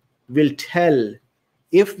will tell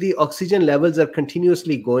if the oxygen levels are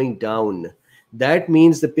continuously going down. That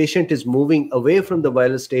means the patient is moving away from the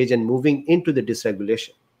viral stage and moving into the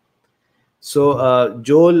dysregulation. So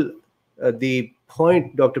Joel, the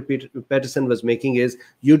point Dr. Patterson was making is,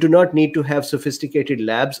 you do not need to have sophisticated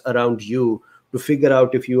labs around you to figure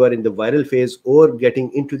out if you are in the viral phase or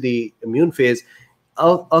getting into the immune phase.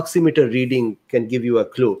 Oximeter reading can give you a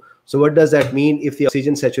clue. So what does that mean? If the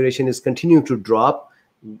oxygen saturation is continuing to drop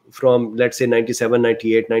from, let's say, 97,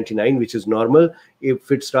 98, 99, which is normal,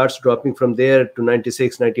 if it starts dropping from there to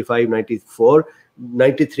 96, 95, 94,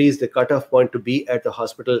 93 is the cutoff point to be at the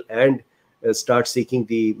hospital and start seeking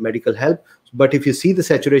the medical help. But if you see the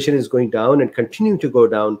saturation is going down and continuing to go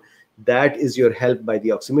down, that is your help by the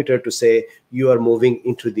oximeter to say you are moving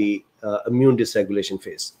into the immune dysregulation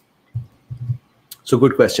phase. So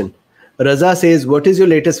good question. Raza says, what is your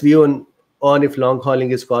latest view on if long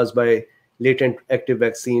hauling is caused by latent active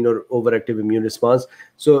vaccine or overactive immune response?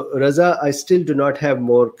 So Raza, I still do not have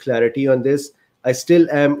more clarity on this. I still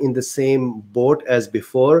am in the same boat as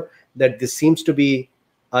before, that this seems to be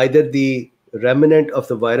either the remnant of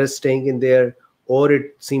the virus staying in there, or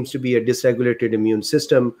it seems to be a dysregulated immune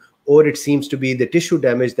system, or it seems to be the tissue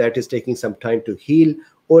damage that is taking some time to heal,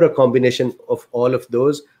 or a combination of all of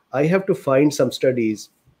those. I have to find some studies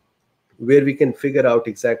where we can figure out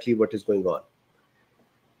exactly what is going on.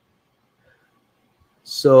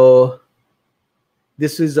 So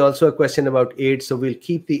this is also a question about AIDS. So we'll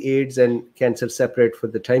keep the AIDS and cancer separate for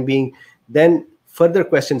the time being. Then further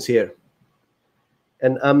questions here.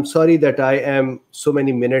 And I'm sorry that I am so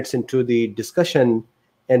many minutes into the discussion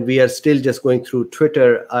and we are still just going through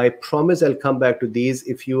Twitter. I promise I'll come back to these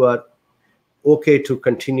if you are okay to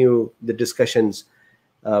continue the discussions.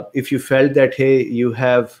 If you felt that, hey, you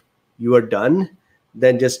are done,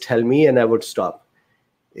 then just tell me and I would stop.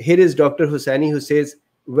 Here is Dr. Hussaini, who says,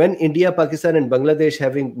 when India, Pakistan, and Bangladesh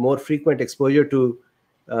having more frequent exposure to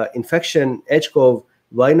infection, HCOV,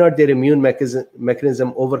 why not their immune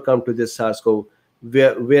mechanism overcome to this SARS-CoV?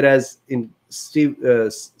 Whereas in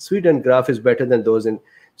Sweden, graph is better than those in.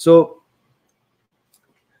 So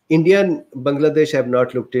India and Bangladesh have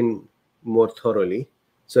not looked in more thoroughly,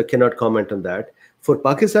 so I cannot comment on that. For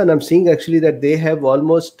Pakistan, I'm seeing actually that they have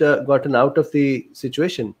almost gotten out of the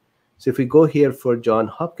situation. So if we go here for John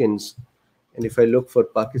Hopkins, and if I look for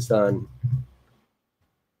Pakistan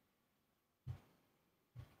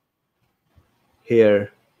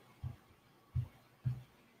here,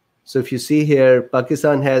 so if you see here,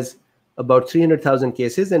 Pakistan has about 300,000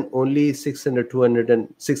 cases and only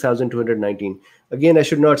 6,219. Again, I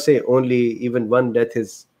should not say only, even one death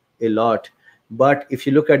is a lot. But if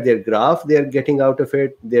you look at their graph, they are getting out of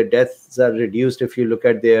it. Their deaths are reduced. If you look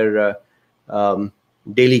at their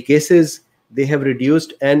daily cases, they have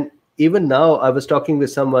reduced. And even now, I was talking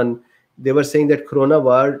with someone, they were saying that corona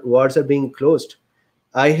wards are being closed.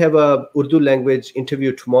 I have a Urdu language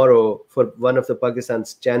interview tomorrow for one of the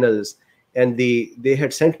Pakistan's channels. And they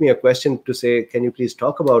had sent me a question to say, can you please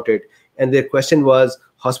talk about it? And their question was,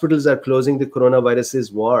 hospitals are closing the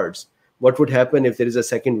coronavirus's wards. What would happen if there is a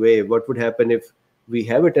second wave? What would happen if we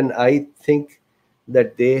have it? And I think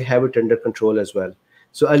that they have it under control as well.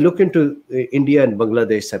 So I look into India and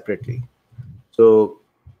Bangladesh separately. So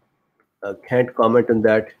I can't comment on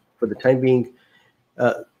that for the time being.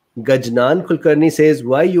 Gajnan Kulkarni says,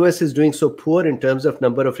 why US is doing so poor in terms of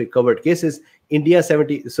number of recovered cases? India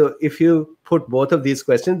 70. So if you put both of these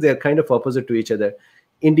questions, they're kind of opposite to each other.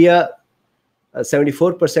 India,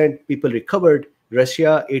 74% people recovered.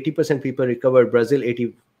 Russia, 80% people recovered. Brazil,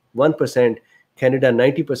 81%. Canada,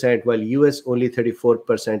 90%, while US, only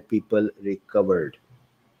 34% people recovered.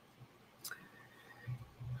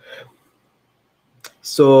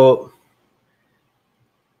 So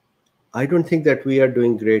I don't think that we are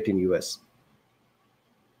doing great in US.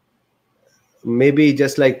 Maybe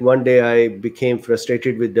just like one day I became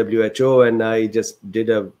frustrated with WHO and I just did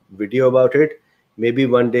a video about it. Maybe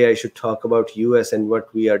one day I should talk about US and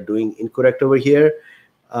what we are doing incorrect over here.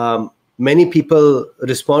 Many people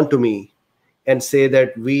respond to me and say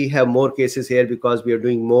that we have more cases here because we are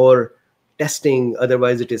doing more testing,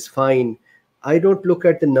 otherwise it is fine. I don't look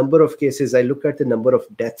at the number of cases, I look at the number of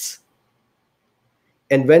deaths.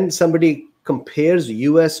 And when somebody compares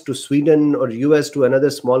US to Sweden or US to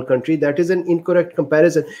another small country, that is an incorrect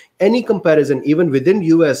comparison. Any comparison, even within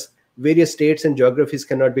US, various states and geographies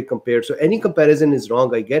cannot be compared. So any comparison is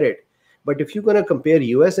wrong, I get it. But if you're going to compare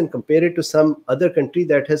US and compare it to some other country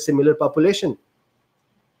that has similar population,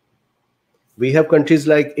 we have countries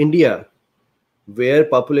like India, where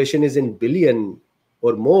population is in billion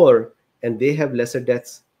or more, and they have lesser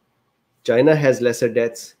deaths. China has lesser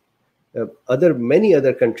deaths. Many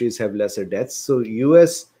other countries have lesser deaths. So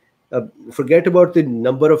US, forget about the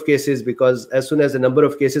number of cases, because as soon as the number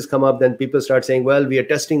of cases come up, then people start saying, well, we are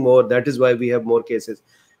testing more, that is why we have more cases.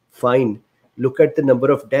 Fine. Look at the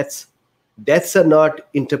number of deaths. Deaths are not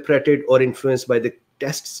interpreted or influenced by the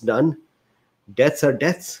tests done. Deaths are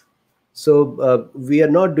deaths. So we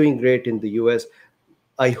are not doing great in the US.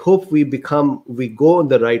 I hope we go on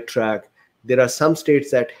the right track. There are some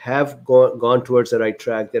states that have gone towards the right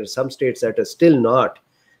track. There are some states that are still not.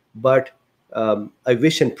 But I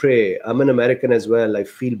wish and pray. I'm an American as well. I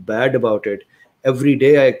feel bad about it. Every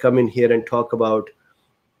day I come in here and talk about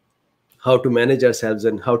how to manage ourselves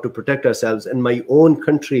and how to protect ourselves. And my own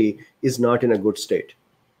country is not in a good state.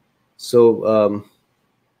 So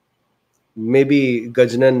maybe,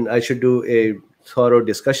 Gajnan, I should do a thorough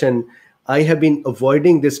discussion. I have been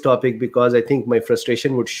avoiding this topic because I think my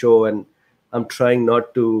frustration would show, and I'm trying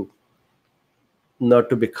not to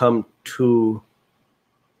become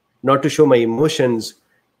not to show my emotions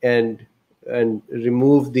and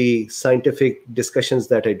remove the scientific discussions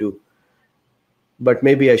that I do. But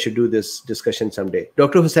maybe I should do this discussion someday.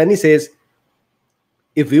 Dr. Hussaini says,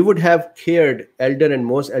 if we would have cared elder and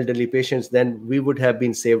most elderly patients, then we would have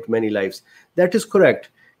been saved many lives. That is correct.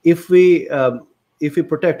 If we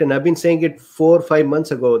protect, and I've been saying it 4 or 5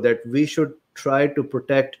 months ago, that we should try to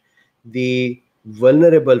protect the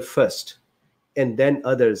vulnerable first and then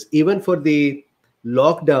others, even for the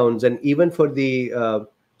lockdowns and even for the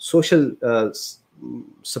social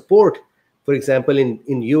support. For example,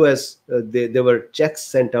 in US, there were checks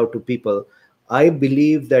sent out to people. I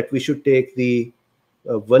believe that we should take the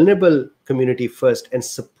vulnerable community first and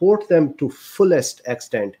support them to fullest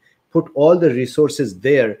extent, put all the resources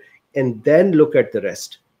there, and then look at the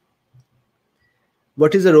rest.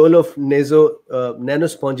 What is the role of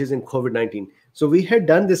nanosponges in COVID-19? So we had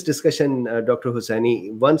done this discussion, Dr.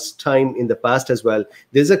 Hussaini, once time in the past as well.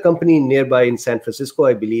 There's a company nearby in San Francisco,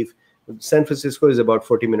 I believe. San Francisco is about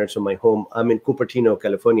 40 minutes from my home. I'm in Cupertino,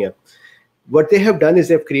 California. What they have done is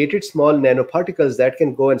they've created small nanoparticles that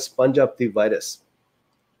can go and sponge up the virus.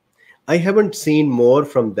 I haven't seen more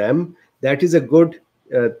from them. That is a good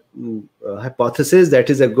hypothesis. That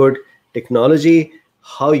is a good technology.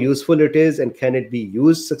 How useful it is and can it be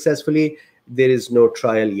used successfully? There is no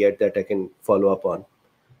trial yet that I can follow up on.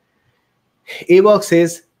 AVOX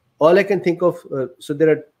says, all I can think of, so there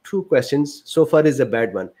are 2 questions. So far is a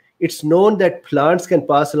bad one. It's known that plants can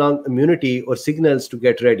pass along immunity or signals to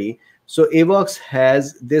get ready. So AVOX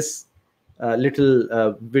has this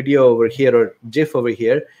little video over here, or GIF over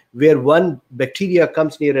here, where one bacteria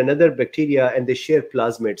comes near another bacteria and they share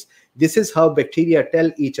plasmids. This is how bacteria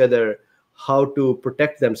tell each other how to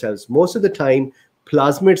protect themselves. Most of the time,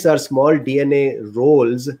 plasmids are small DNA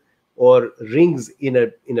rolls or rings in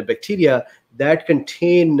a bacteria that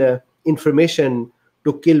contain information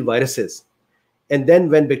to kill viruses. And then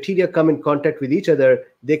when bacteria come in contact with each other,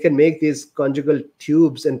 they can make these conjugal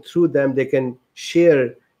tubes, and through them they can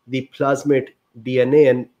share the plasmid DNA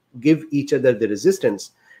and give each other the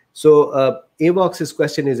resistance. So AVOX's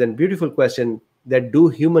question is a beautiful question, that do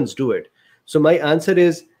humans do it? So my answer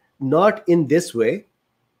is not in this way,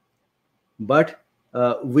 but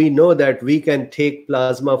we know that we can take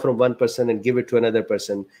plasma from one person and give it to another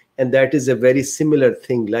person. And that is a very similar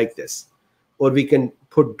thing like this. Or we can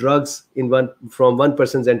put drugs from one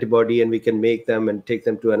person's antibody and we can make them and take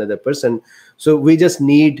them to another person. So we just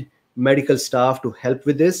need medical staff to help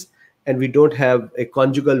with this, and we don't have a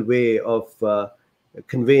conjugal way of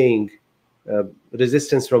conveying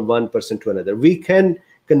resistance from one person to another. We can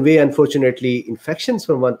convey, unfortunately, infections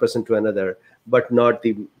from one person to another, but not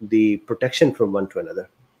the protection from one to another.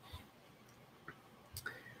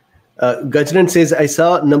 Gajran says, I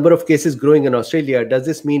saw a number of cases growing in Australia. Does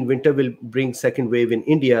this mean winter will bring second wave in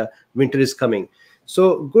India? Winter is coming.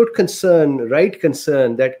 So good concern, right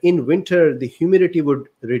concern, that in winter the humidity would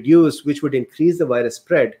reduce, which would increase the virus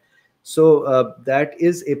spread. So that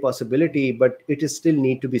is a possibility, but it is still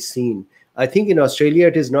need to be seen. I think in Australia,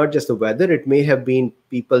 it is not just the weather, it may have been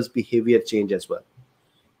people's behavior change as well.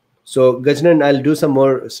 So Gajnan, I'll do some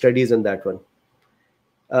more studies on that one.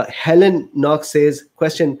 Helen Knox says,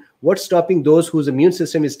 question, what's stopping those whose immune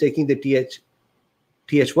system is taking the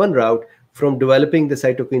Th1 route from developing the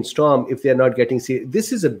cytokine storm if they're not getting C?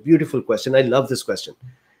 This is a beautiful question. I love this question.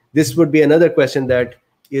 This would be another question that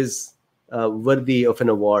is worthy of an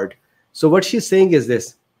award. So what she's saying is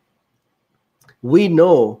this. We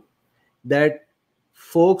know that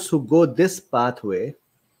folks who go this pathway,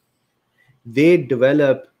 they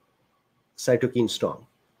develop cytokine storm.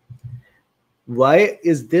 Why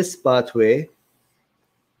is this pathway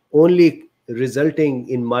only resulting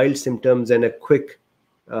in mild symptoms and a quick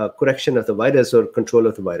correction of the virus or control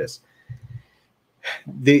of the virus?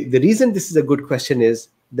 The reason this is a good question is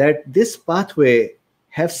that this pathway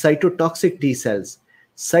have cytotoxic T cells.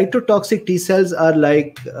 Cytotoxic T cells are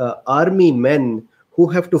like army men who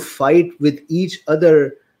have to fight with each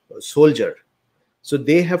other soldier. So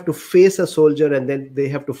they have to face a soldier and then they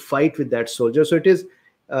have to fight with that soldier. So it is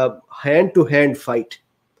a hand-to-hand fight.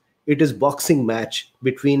 It is boxing match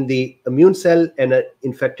between the immune cell and an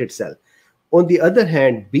infected cell. On the other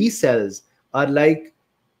hand, B cells are like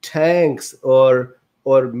tanks or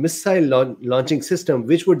missile launching system,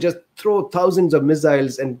 which would just throw thousands of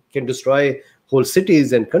missiles and can destroy whole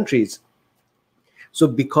cities and countries. So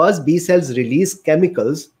because B cells release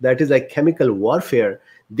chemicals, that is like chemical warfare,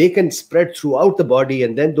 they can spread throughout the body,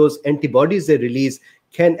 and then those antibodies they release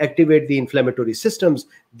can activate the inflammatory systems.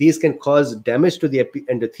 These can cause damage to the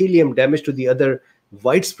endothelium, damage to the other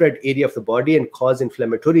widespread area of the body, and cause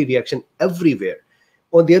inflammatory reaction everywhere.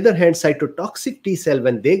 On the other hand, cytotoxic T cell,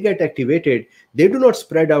 when they get activated, they do not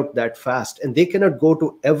spread out that fast, and they cannot go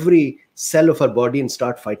to every cell of our body and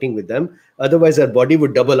start fighting with them. Otherwise, our body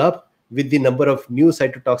would double up with the number of new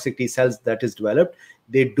cytotoxic T cells that is developed.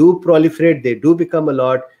 They do proliferate, they do become a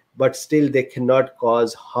lot, but still they cannot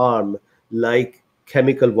cause harm like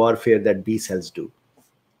chemical warfare that B cells do.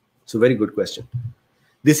 So very good question.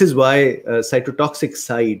 This is why cytotoxic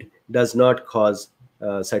side does not cause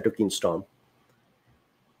cytokine storm.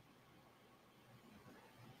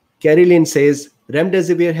 Carolyn says,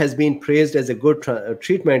 remdesivir has been praised as a good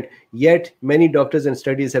treatment, yet many doctors and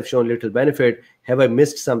studies have shown little benefit. Have I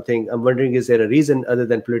missed something? I'm wondering, is there a reason other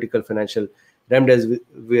than political, financial? Remdesivir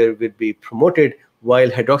will be promoted while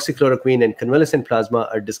hydroxychloroquine and convalescent plasma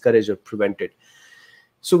are discouraged or prevented.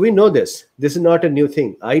 So we know this. This is not a new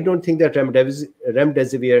thing. I don't think that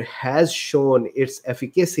remdesivir has shown its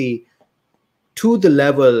efficacy to the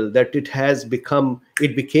level that it has become.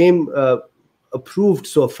 It became approved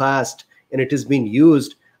so fast and it is being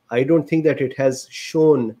used. I don't think that it has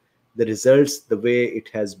shown the results the way it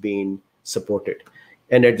has been supported.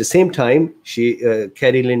 And at the same time,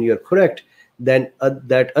 Carolyn, you're correct, then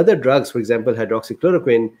that other drugs, for example,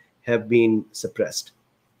 hydroxychloroquine, have been suppressed.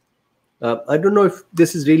 I don't know if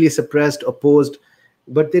this is really suppressed, opposed,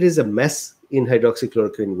 but there is a mess in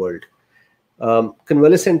hydroxychloroquine world.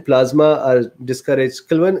 Convalescent plasma are discouraged.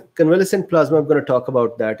 Convalescent plasma, I'm going to talk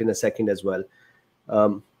about that in a second as well.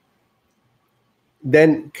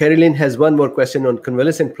 Then Carolyn has one more question on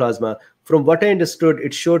convalescent plasma. From what I understood,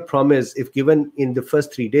 it showed promise if given in the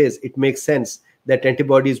first 3 days. It makes sense that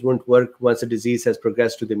antibodies won't work once a disease has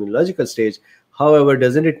progressed to the immunological stage. However,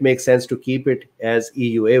 doesn't it make sense to keep it as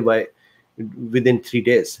EUA within 3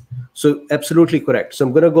 days? So absolutely correct. So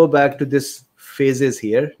I'm going to go back to this phases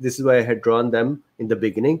here. This is why I had drawn them in the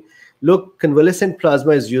beginning. Look, convalescent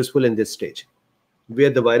plasma is useful in this stage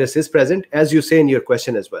where the virus is present, as you say in your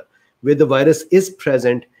question as well, where the virus is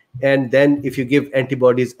present, and then if you give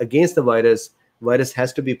antibodies against the virus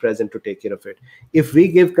has to be present to take care of it. If we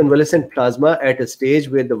give convalescent plasma at a stage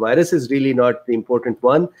where the virus is really not the important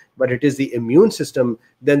one, but it is the immune system,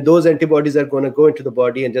 then those antibodies are going to go into the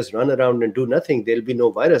body and just run around and do nothing. There'll be no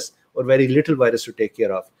virus or very little virus to take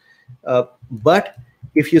care of. But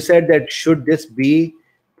if you said that should this be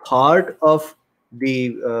part of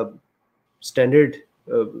the standard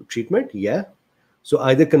treatment, yeah. So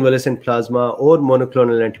either convalescent plasma or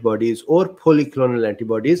monoclonal antibodies or polyclonal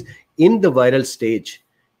antibodies in the viral stage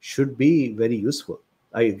should be very useful.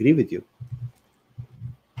 I agree with you.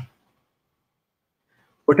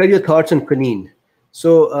 What are your thoughts on quinine?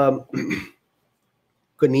 So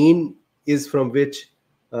quinine is from which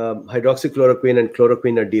hydroxychloroquine and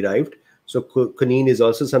chloroquine are derived. So quinine is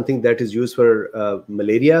also something that is used for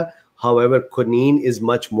malaria. However, quinine is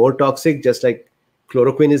much more toxic, just like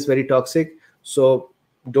chloroquine is very toxic. So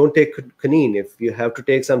don't take quinine. If you have to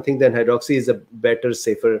take something, then hydroxy is a better,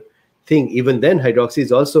 safer thing. Even then, hydroxy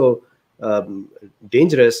is also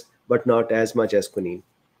dangerous, but not as much as quinine.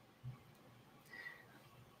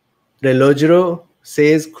 Relogero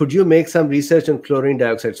says, could you make some research on chlorine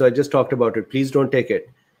dioxide? So I just talked about it. Please don't take it.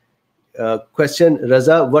 Question,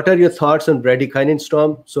 Raza, what are your thoughts on bradykinin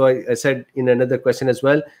storm? So I said in another question as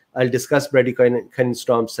well, I'll discuss bradykinin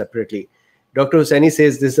storm separately. Dr. Hussaini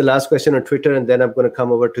says, this is the last question on Twitter, and then I'm going to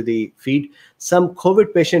come over to the feed. Some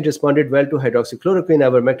COVID patient responded well to hydroxychloroquine,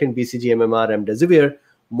 ivermectin, BCG, MMR, remdesivir,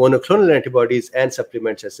 monoclonal antibodies, and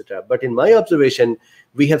supplements, etc. But in my observation,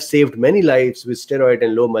 we have saved many lives with steroid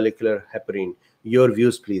and low molecular heparin. Your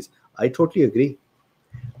views, please. I totally agree.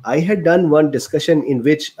 I had done one discussion in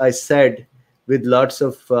which I said, with lots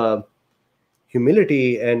of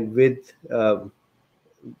humility and with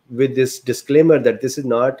this disclaimer that this is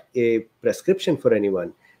not a prescription for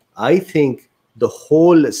anyone. I think the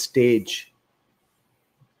whole stage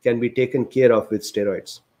can be taken care of with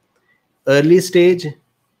steroids. Early stage,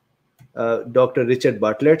 Dr. Richard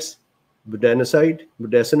Bartlett's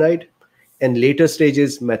budesonide, and later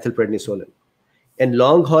stages, methylprednisolone. And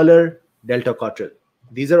long hauler, delta-cotril.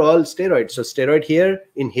 These are all steroids. So steroid here,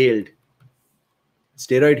 inhaled.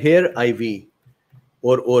 Steroid here, IV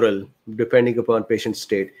or oral, depending upon patient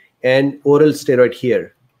state. And oral steroid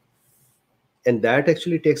here. And that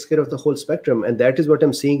actually takes care of the whole spectrum. And that is what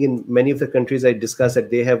I'm seeing in many of the countries I discussed,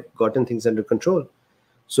 that they have gotten things under control.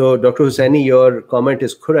 So Dr. Hussaini, your comment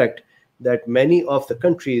is correct, that many of the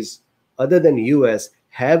countries other than US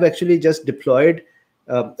have actually just deployed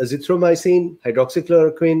azithromycin,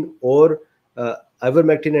 hydroxychloroquine, or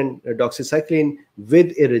ivermectin and doxycycline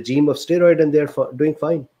with a regime of steroid, and they're doing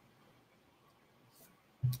fine.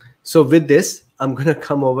 So with this, I'm going to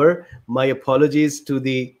come over. My apologies to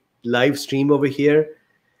the live stream over here.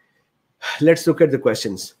 Let's look at the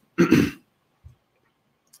questions.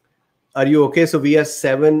 Are you okay? So we are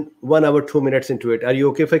 1 hour, 2 minutes into it. Are you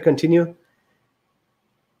okay if I continue?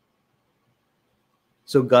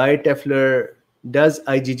 So Guy Teffler, does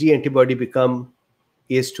IgG antibody become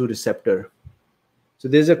ACE2 receptor? So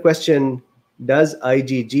there's a question, does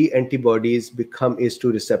IgG antibodies become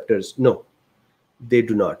ACE2 receptors? No, they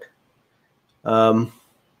do not.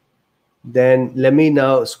 Then let me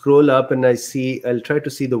now scroll up and I'll try to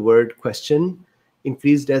see the word question.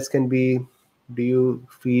 Increased deaths can be, do you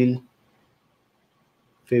feel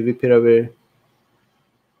favipiravir?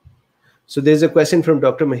 So there's a question from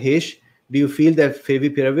Dr. Mahesh. Do you feel that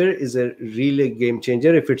favipiravir is a really game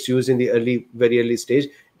changer if it's used in the very early stage?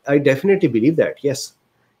 I definitely believe that, yes.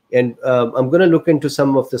 And I'm going to look into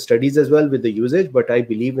some of the studies as well with the usage, but I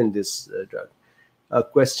believe in this drug. A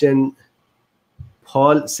question,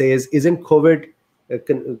 Paul says, isn't COVID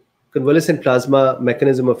convalescent plasma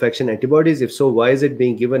mechanism of action antibodies? If so, why is it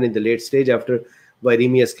being given in the late stage after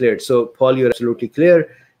viremia is cleared? So Paul, you're absolutely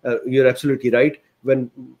clear. You're absolutely right. When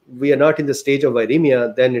we are not in the stage of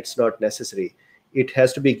viremia, then it's not necessary. It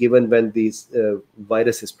has to be given when this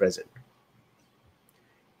virus is present.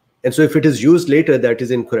 And so if it is used later, that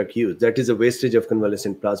is incorrect use. That is a wastage of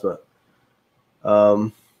convalescent plasma.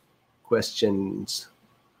 Questions.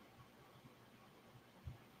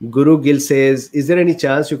 Guru Gill says, is there any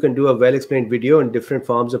chance you can do a well-explained video on different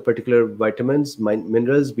forms of particular vitamins,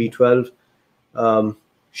 minerals, B12?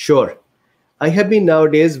 Sure. I have been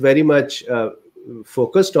nowadays very much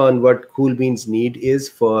focused on what Cool Beans need is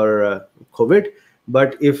for COVID.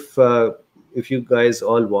 But if you guys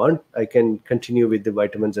all want, I can continue with the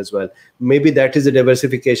vitamins as well. Maybe that is a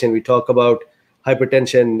diversification. We talk about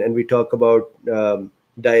hypertension and we talk about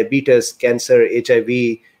diabetes, cancer,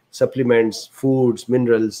 HIV, supplements, foods,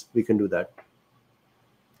 minerals. We can do that.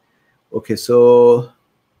 Okay, so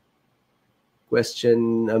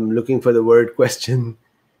question, I'm looking for the word question.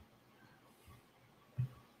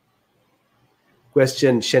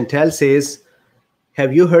 Question, Chantal says,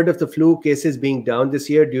 have you heard of the flu cases being down this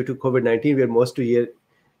year due to COVID-19, where most to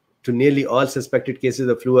nearly all suspected cases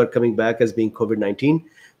of flu are coming back as being COVID-19?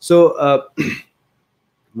 So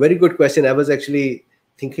very good question. I was actually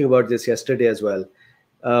thinking about this yesterday as well.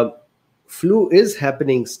 Flu is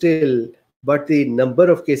happening still, but the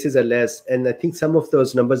number of cases are less. And I think some of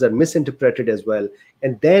those numbers are misinterpreted as well.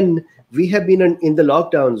 And then we have been in the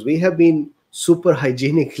lockdowns, we have been super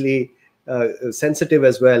hygienically sensitive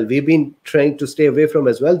as well. We've been trying to stay away from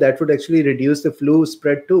as well. That would actually reduce the flu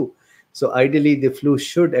spread too. So ideally, the flu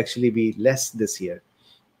should actually be less this year.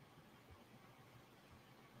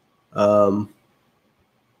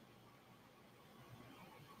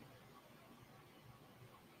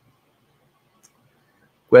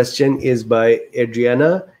 Question is by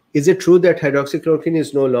Adriana. Is it true that hydroxychloroquine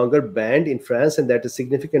is no longer banned in France and that a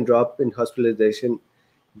significant drop in hospitalization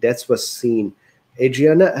deaths was seen?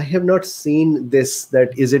 Adriana, I have not seen this,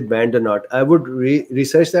 that is it banned or not. I would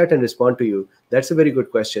research that and respond to you. That's a very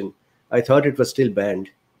good question. I thought it was still banned.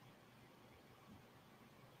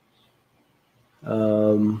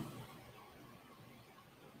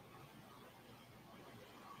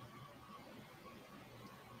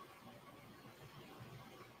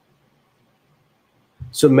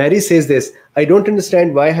 So Mary says this, I don't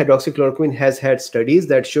understand why hydroxychloroquine has had studies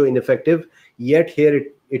that show ineffective, yet here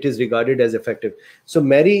it is regarded as effective. So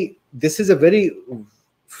Mary, this is a very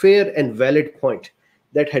fair and valid point,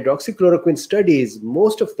 that hydroxychloroquine studies,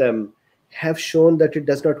 most of them have shown that it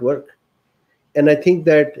does not work. And I think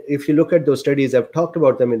that if you look at those studies, I've talked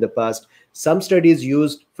about them in the past, some studies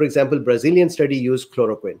used, for example, Brazilian study used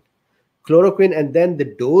chloroquine, and then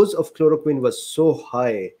the dose of chloroquine was so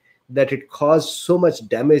high that it caused so much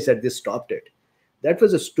damage that they stopped it. That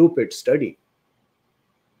was a stupid study.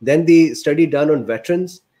 Then the study done on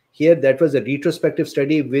veterans, here that was a retrospective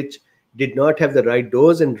study which did not have the right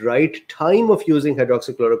dose and right time of using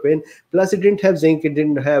hydroxychloroquine. Plus it didn't have zinc, it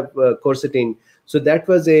didn't have quercetin. So that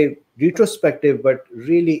was a retrospective but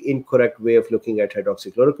really incorrect way of looking at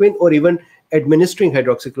hydroxychloroquine, or even administering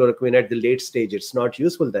hydroxychloroquine at the late stage. It's not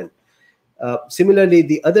useful then. Similarly,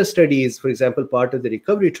 the other studies, for example, part of the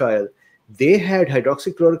recovery trial, they had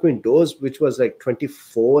hydroxychloroquine dose which was like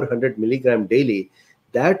 2400 milligram daily.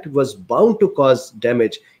 That was bound to cause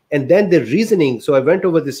damage. And then the reasoning, so I went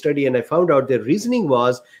over the study and I found out the reasoning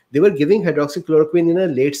was they were giving hydroxychloroquine in a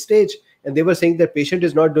late stage, and they were saying that patient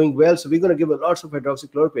is not doing well, so we're going to give lots of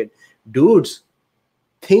hydroxychloroquine. Dudes,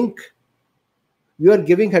 think, you are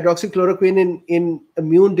giving hydroxychloroquine in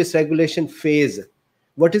immune dysregulation phase.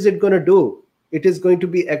 What is it going to do? It is going to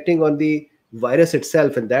be acting on the virus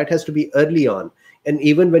itself, and that has to be early on. And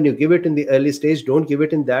even when you give it in the early stage, don't give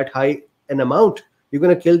it in that high an amount. You're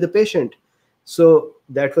going to kill the patient. So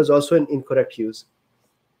that was also an incorrect use.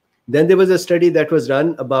 Then there was a study that was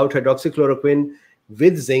done about hydroxychloroquine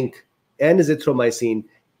with zinc and azithromycin.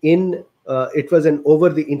 It was an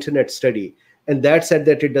over-the-internet study, and that said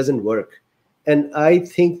that it doesn't work. And I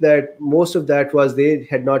think that most of that was they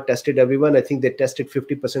had not tested everyone. I think they tested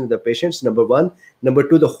 50% of the patients, number one. Number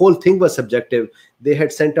two, the whole thing was subjective. They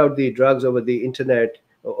had sent out the drugs over the internet,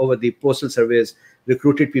 over the postal service,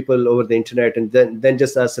 recruited people over the internet, and then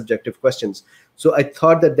just asked subjective questions. So I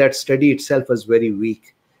thought that that study itself was very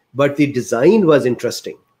weak, but the design was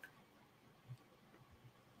interesting.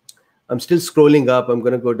 I'm still scrolling up. I'm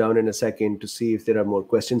going to go down in a second to see if there are more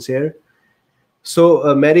questions here.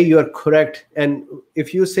 So, Mary, you are correct. And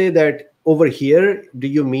if you say that over here, do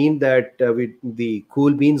you mean that with the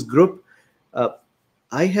Cool Beans group?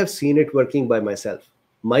 I have seen it working by myself.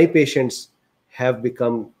 My patients have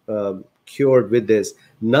become cured with this.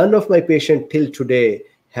 None of my patients till today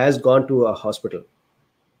has gone to a hospital.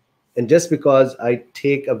 And just because I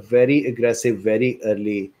take a very aggressive, very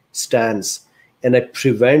early stance, and I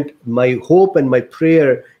prevent, my hope and my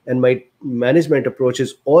prayer and my management approach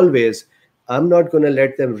is always, I'm not going to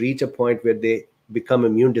let them reach a point where they become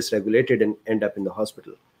immune dysregulated and end up in the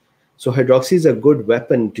hospital. So hydroxy is a good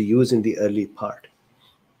weapon to use in the early part.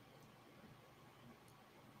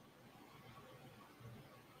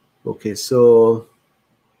 Okay, so,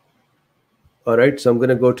 all right, so I'm going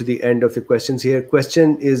to go to the end of the questions here.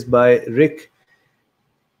 Question is by Rick.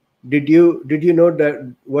 Did you know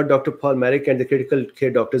that what Dr. Paul Marek and the critical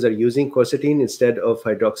care doctors are using quercetin instead of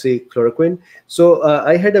hydroxychloroquine? So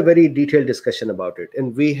I had a very detailed discussion about it,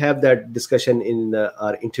 and we have that discussion in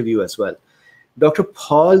our interview as well. Dr.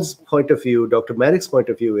 Paul's point of view, Dr. Marek's point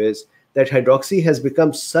of view is that hydroxy has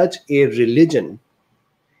become such a religion,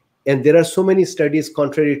 and there are so many studies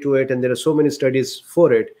contrary to it, and there are so many studies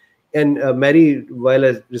for it. And Mary, while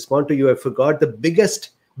I respond to you, I forgot the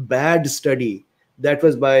biggest bad study. That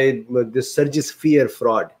was by the Surgisphere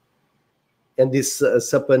fraud, and this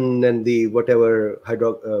Sappan and the whatever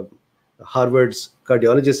Harvard's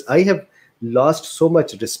cardiologists. I have lost so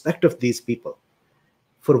much respect of these people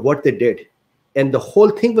for what they did, and the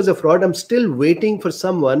whole thing was a fraud. I'm still waiting for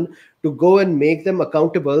someone to go and make them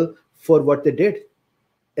accountable for what they did.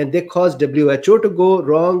 And they caused WHO to go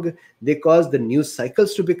wrong. They caused the news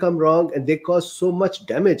cycles to become wrong, and they caused so much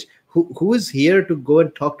damage. Who is here to go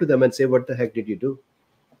and talk to them and say, what the heck did you do?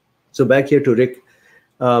 So back here to Rick.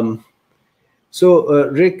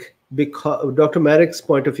 Rick, because Dr. Marek's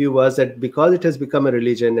point of view was that because it has become a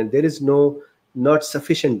religion and there is not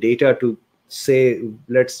sufficient data to say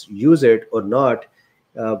let's use it or not,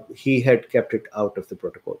 he had kept it out of the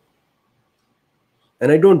protocol.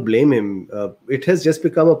 And I don't blame him. It has just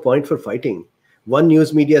become a point for fighting. One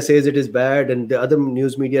news media says it is bad and the other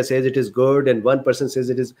news media says it is good, and one person says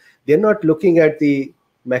it is. They're not looking at the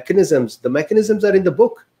mechanisms. The mechanisms are in the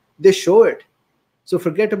book. They show it. So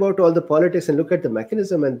forget about all the politics and look at the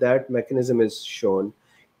mechanism, and that mechanism is shown.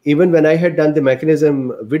 Even when I had done the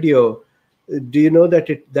mechanism video, do you know that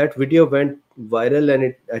that video went viral,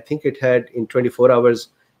 and I think it had in 24 hours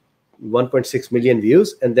 1.6 million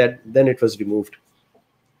views, and then it was removed.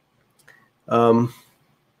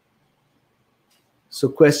 So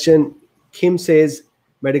question, Kim says,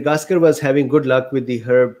 Madagascar was having good luck with the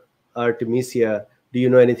herb Artemisia. Do you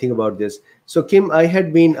know anything about this? So Kim, I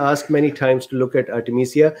had been asked many times to look at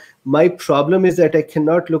Artemisia. My problem is that I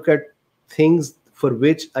cannot look at things for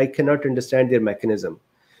which I cannot understand their mechanism.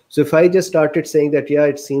 So if I just started saying that, yeah,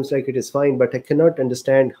 it seems like it is fine, but I cannot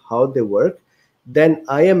understand how they work, then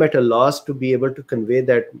I am at a loss to be able to convey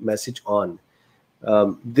that message on.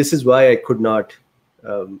 This is why I could not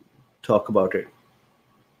talk about it.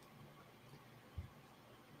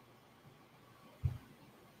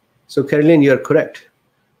 So Caroline, you're correct.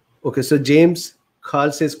 Okay, so James Carl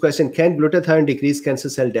says, question, can glutathione decrease cancer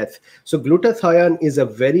cell death? So glutathione is a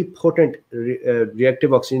very potent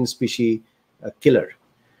reactive oxygen species killer.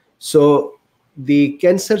 So the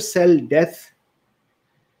cancer cell death,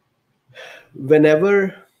 so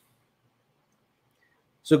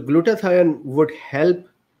glutathione would help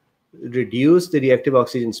reduce the reactive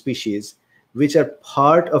oxygen species, which are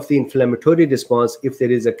part of the inflammatory response if there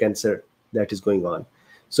is a cancer that is going on.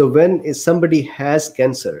 So when somebody has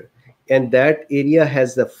cancer and that area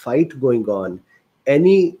has the fight going on,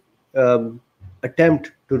 any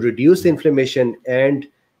attempt to reduce the inflammation and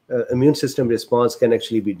immune system response can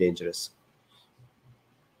actually be dangerous.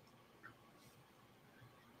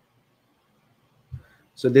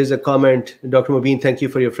 So there's a comment, Dr. Mobeen, thank you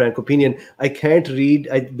for your frank opinion. I can't read,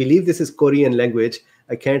 I believe this is Korean language.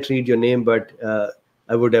 I can't read your name, but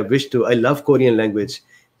I would have wished to. I love Korean language.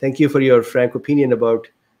 Thank you for your frank opinion about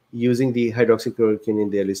using the hydroxychloroquine in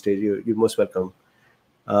the early stage. You're most welcome.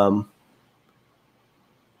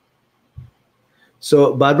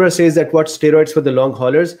 So Barbara says that what steroids for the long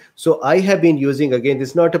haulers? So I have been using, again, this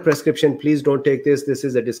is not a prescription. Please don't take this. This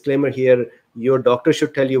is a disclaimer here. Your doctor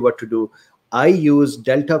should tell you what to do. I use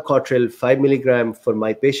Delta Cotril 5 milligram for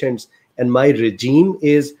my patients, and my regime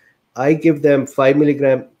is I give them 5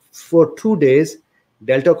 milligram for 2 days,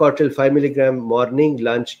 Delta Cotril 5 milligram morning,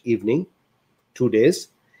 lunch, evening, 2 days.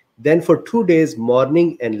 Then for 2 days,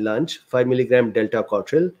 morning and lunch, 5 milligram Delta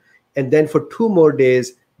Cotril. And then for 2 more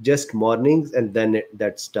days, just mornings, and then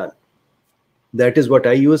that's done. That is what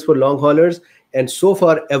I use for long haulers. And so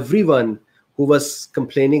far, everyone who was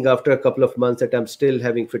complaining after a couple of months that I'm still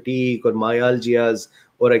having fatigue or myalgias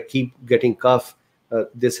or I keep getting cough,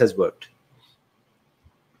 this has worked.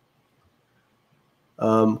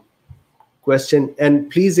 Question, and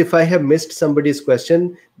please, if I have missed somebody's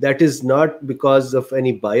question, that is not because of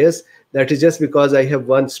any bias. That is just because I have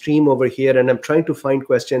one stream over here and I'm trying to find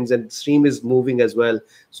questions, and stream is moving as well.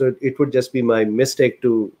 So it would just be my mistake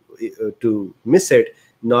to miss it,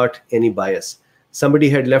 not any bias. Somebody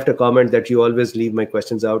had left a comment that you always leave my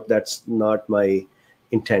questions out. That's not my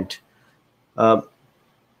intent.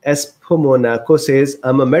 Espomonaco says,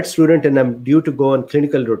 I'm a med student and I'm due to go on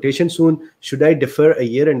clinical rotation soon. Should I defer a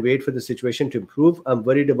year and wait for the situation to improve? I'm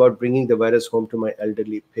worried about bringing the virus home to my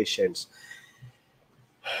elderly patients.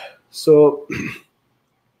 So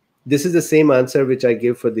this is the same answer which I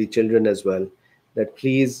give for the children as well, that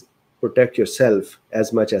please protect yourself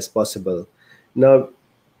as much as possible. Now,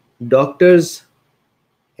 doctors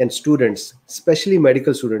and students, especially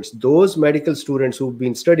medical students, those medical students who've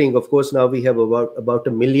been studying, of course, now we have about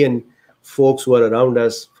 1 million folks who are around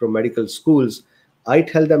us from medical schools. I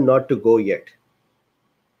tell them not to go yet.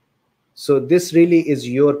 So this really is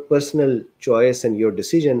your personal choice and your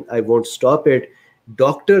decision. I won't stop it.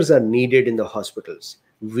 Doctors are needed in the hospitals.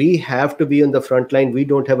 We have to be on the front line. We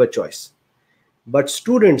don't have a choice. But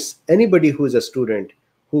students, anybody who is a student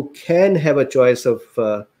who can have a choice of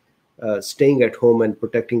staying at home and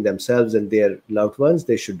protecting themselves and their loved ones,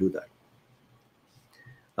 they should do that.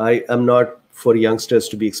 I am not for youngsters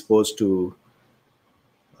to be exposed to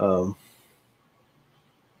a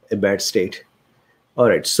bad state. All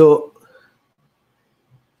right, so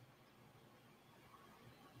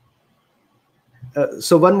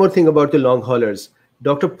one more thing about the long haulers.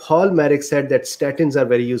 Dr. Paul Marek said that statins are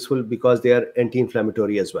very useful because they are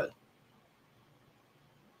anti-inflammatory as well.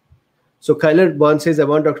 So Kyler Bond says, I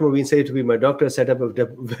want Dr. Mobeen Say to be my doctor. Set up a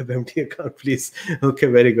WebMD account, please. Okay,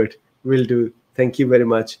 very good. Will do. Thank you very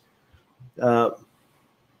much.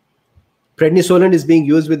 Prednisolone is being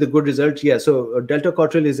used with a good result. Yeah, so delta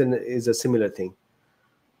cotril is a similar thing.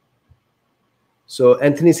 So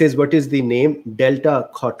Anthony says, what is the name? Delta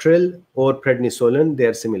cotril or prednisolone? They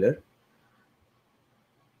are similar.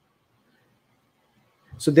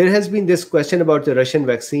 So there has been this question about the Russian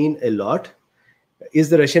vaccine a lot. Is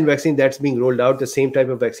the Russian vaccine that's being rolled out the same type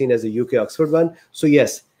of vaccine as the UK Oxford one? So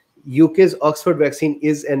yes, UK's Oxford vaccine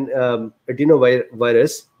is an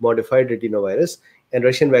adenovirus, modified adenovirus, and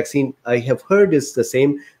Russian vaccine, I have heard, is the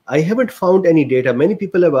same. I haven't found any data. Many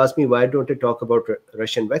people have asked me, why don't I talk about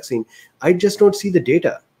Russian vaccine? I just don't see the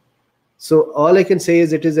data. So all I can say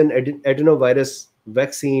is it is an adenovirus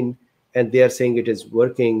vaccine, and they are saying it is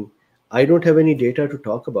working. I don't have any data to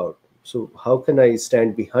talk about. So how can I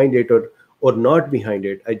stand behind it or not behind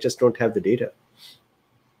it? I just don't have the data.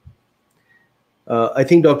 I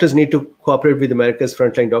think doctors need to cooperate with America's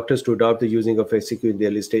frontline doctors to adopt the using of HCQ in the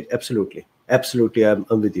early stage. Absolutely. Absolutely, I'm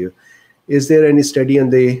with you. Is there any study on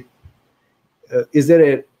the,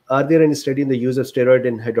 are there any study in the use of steroid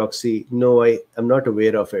and hydroxy? No, I am not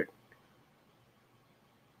aware of it.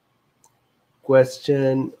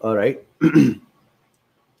 Question, all right.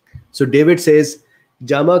 So David says,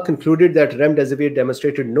 JAMA concluded that remdesivir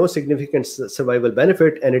demonstrated no significant survival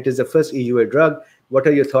benefit, and it is the first EUA drug. What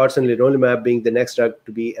are your thoughts on leronlimab being the next drug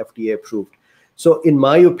to be FDA approved? So in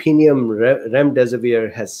my opinion,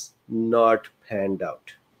 remdesivir has not panned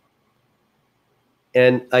out.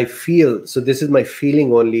 And I feel, so this is my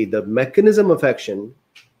feeling only, the mechanism of action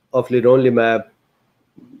of leronlimab,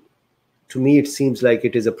 to me, it seems like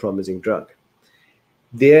it is a promising drug.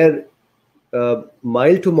 Their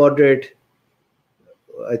mild to moderate,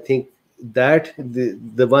 I think that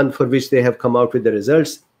the one for which they have come out with the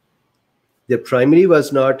results, the primary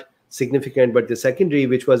was not significant, but the secondary,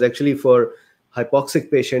 which was actually for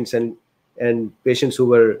hypoxic patients and patients who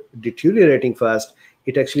were deteriorating fast,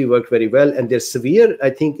 it actually worked very well. And their severe, I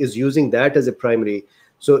think, is using that as a primary.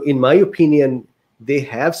 So in my opinion, they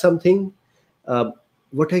have something.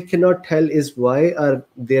 What I cannot tell is why are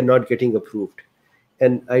they not getting approved?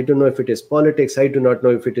 And I don't know if it is politics. I do not know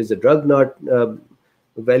if it is a drug not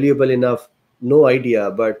valuable enough. No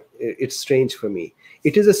idea, but it's strange for me.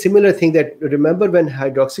 It is a similar thing that, remember when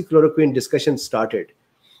hydroxychloroquine discussion started,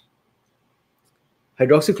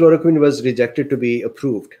 hydroxychloroquine was rejected to be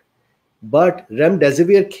approved, but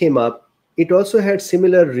remdesivir came up. It also had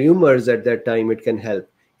similar rumors at that time it can help,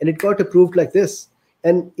 and it got approved like this.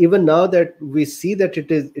 And even now that we see that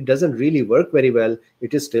it doesn't really work very well,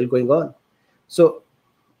 it is still going on. So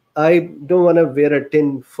I don't want to wear a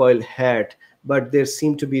tinfoil hat, but there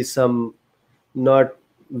seem to be some not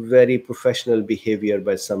very professional behavior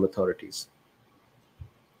by some authorities.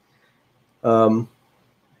 Paul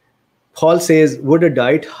says, would a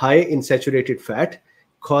diet high in saturated fat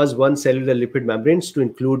cause one cellular lipid membranes to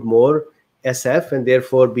include more SF and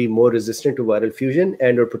therefore be more resistant to viral fusion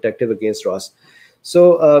and or protective against ROS?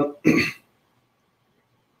 So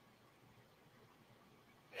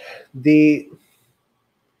the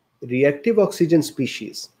reactive oxygen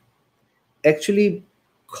species actually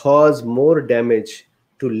cause more damage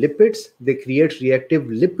to lipids. They create reactive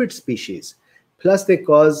lipid species, plus they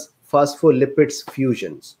cause phospholipids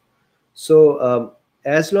fusions. So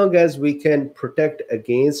as long as we can protect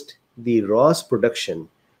against the ROS production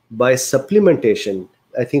by supplementation,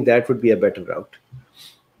 I think that would be a better route.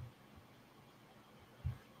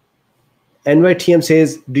 NYTM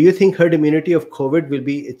says, do you think herd immunity of COVID will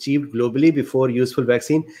be achieved globally before useful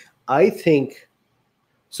vaccine? I think,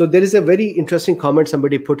 so there is a very interesting comment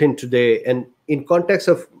somebody put in today, and in context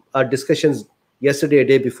of our discussions yesterday, a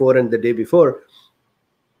day before, and the day before,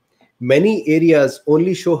 many areas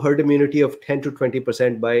only show herd immunity of 10 to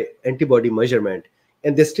 20% by antibody measurement,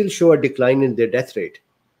 and they still show a decline in their death rate.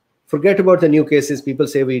 Forget about the new cases. People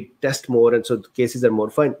say we test more, and so the cases are more.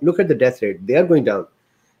 Fine. Look at the death rate. They are going down.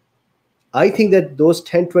 I think that those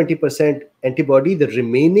 10-20% antibody, the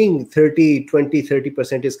remaining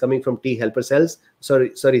 30% is coming from T helper cells,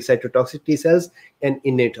 cytotoxic T cells and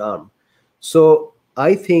innate arm. So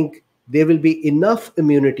I think there will be enough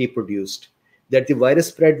immunity produced that the virus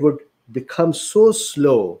spread would become so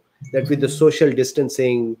slow that with the social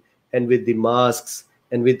distancing and with the masks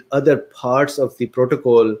and with other parts of the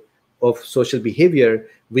protocol of social behavior,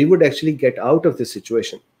 we would actually get out of this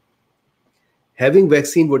situation. Having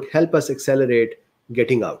vaccine would help us accelerate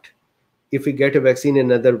getting out. If we get a vaccine in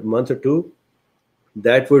another month or two,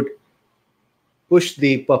 that would push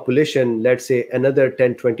the population, let's say another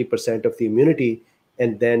 10-20% of the immunity,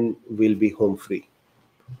 and then we'll be home free.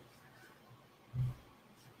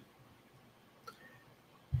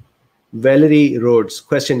 Valerie Rhodes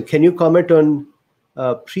question, can you comment on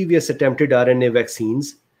previous attempted RNA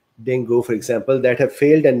vaccines, dengue for example, that have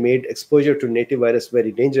failed and made exposure to native virus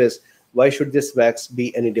very dangerous? Why should this vax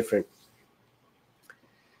be any different?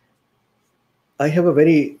 I have a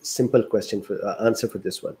very simple question for answer for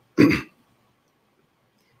this one.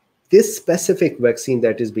 This specific vaccine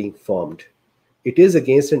that is being formed, it is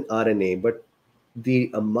against an RNA, but the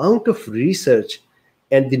amount of research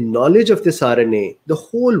and the knowledge of this RNA, the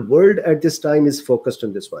whole world at this time is focused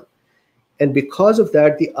on this one. And because of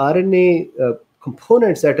that, the RNA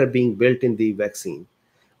components that are being built in the vaccine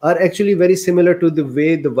are actually very similar to the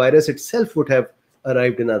way the virus itself would have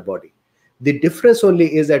arrived in our body. The difference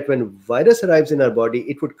only is that when virus arrives in our body,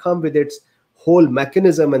 it would come with its whole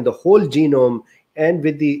mechanism and the whole genome and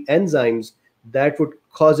with the enzymes that would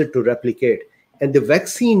cause it to replicate. And the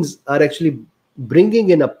vaccines are actually bringing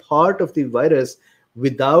in a part of the virus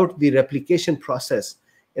without the replication process.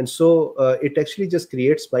 And so it actually just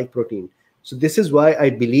creates spike protein. So this is why I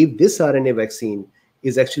believe this RNA vaccine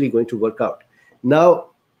is actually going to work out. Now,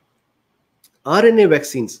 RNA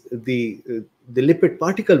vaccines, the lipid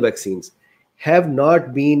particle vaccines, have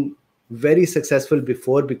not been very successful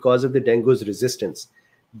before because of the dengue's resistance.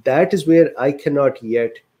 That is where I cannot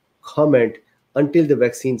yet comment until the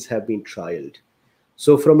vaccines have been trialed.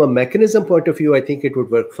 So from a mechanism point of view, I think it would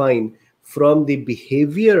work fine. From the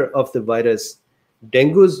behavior of the virus,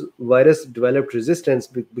 dengue's virus developed resistance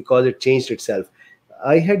because it changed itself.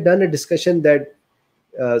 I had done a discussion that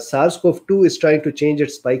SARS-CoV-2 is trying to change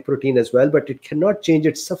its spike protein as well, but it cannot change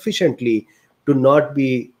it sufficiently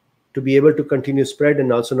to be able to continue spread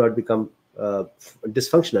and also not become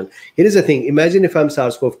dysfunctional. Here is the thing. Imagine if I'm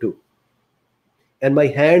SARS-CoV-2 and my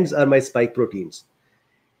hands are my spike proteins.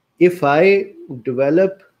 If I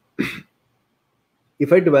develop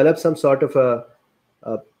some sort of a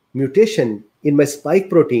mutation in my spike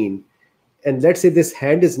protein, and let's say this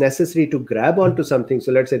hand is necessary to grab onto something.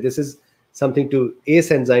 So let's say this is something to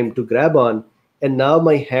ACE enzyme to grab on, and now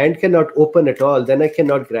my hand cannot open at all, then I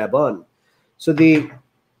cannot grab on. So the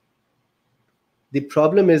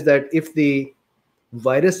problem is that if the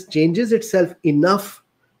virus changes itself enough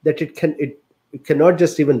that it cannot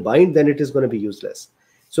just even bind, then it is going to be useless.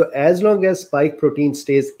 So as long as spike protein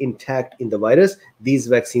stays intact in the virus, these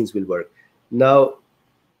vaccines will work. Now,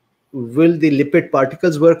 will the lipid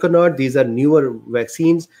particles work or not? These are newer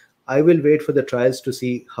vaccines. I will wait for the trials to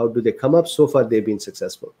see how do they come up. So far, they've been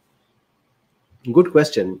successful. Good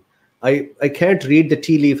question. I can't read the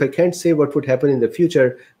tea leaf. I can't say what would happen in the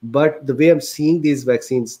future, but the way I'm seeing these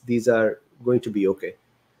vaccines, these are going to be okay.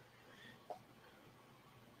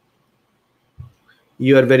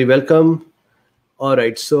 You are very welcome. All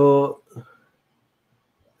right, so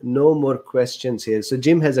no more questions here. So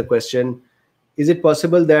Jim has a question. Is it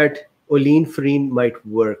possible that oleanefrin might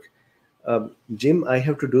work? Jim, I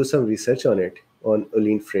have to do some research on it, on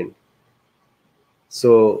oleanefrin.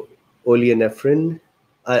 So oleanefrin,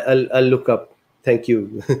 I'll look up. Thank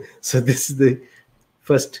you. So this is the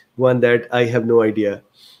first one that I have no idea.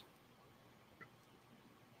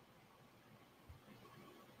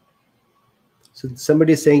 So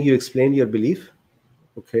somebody is saying you explained your belief.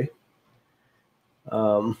 Okay.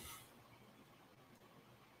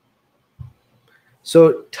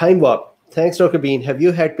 So time warp. Thanks, Dr. Bean. Have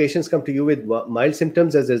you had patients come to you with mild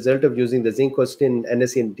symptoms as a result of using the zinc, quercetin,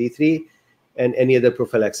 NSE, and D3 and any other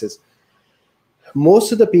prophylaxis?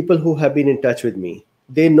 Most of the people who have been in touch with me,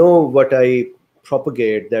 they know what I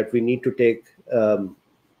propagate, that we need to take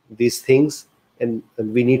these things and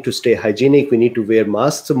we need to stay hygienic. We need to wear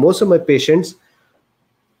masks. So most of my patients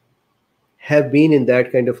have been in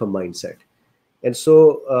that kind of a mindset. And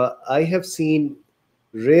so I have seen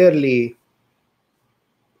rarely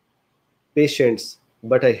patients,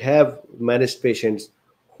 but I have managed patients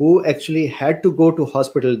who actually had to go to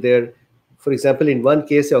hospital there. For example, in one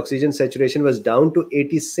case, the oxygen saturation was down to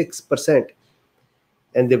 86%.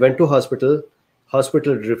 And they went to hospital.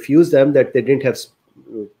 Hospital refused them that they didn't have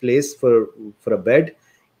place for a bed,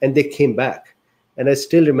 and they came back. And I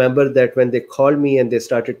still remember that when they called me and they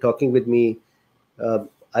started talking with me,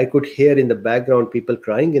 I could hear in the background people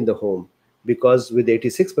crying in the home, because with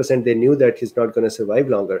 86%, they knew that he's not going to survive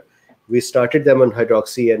longer. We started them on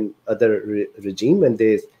hydroxy and other regime, and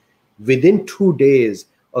within 2 days,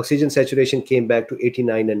 oxygen saturation came back to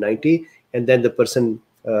 89 and 90, and then the person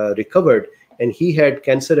recovered. And he had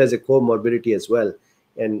cancer as a comorbidity as well,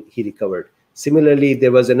 and he recovered. Similarly,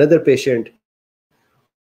 there was another patient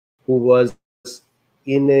who was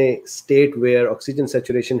in a state where oxygen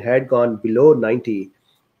saturation had gone below 90,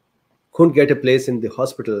 couldn't get a place in the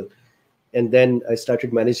hospital. And then I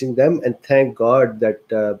started managing them, and thank God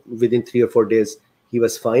that within 3 or 4 days he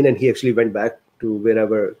was fine, and he actually went back to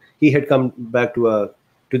wherever he had come back to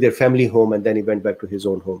their family home, and then he went back to his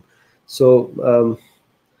own home. So,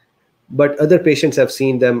 but other patients I've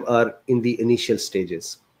seen them are in the initial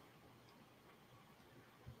stages.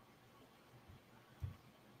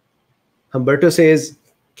 Humberto says,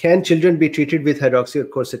 can children be treated with hydroxy or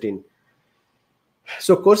quercetin?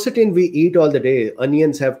 So quercetin we eat all the day.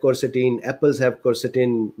 Onions have quercetin, apples have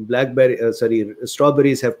quercetin,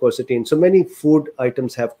 strawberries have quercetin. So many food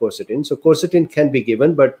items have quercetin. So quercetin can be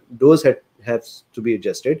given, but dose has to be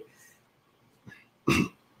adjusted.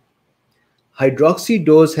 Hydroxy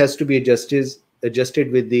dose has to be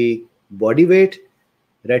adjusted with the body weight,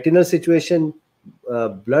 retinal situation,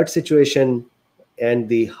 blood situation, and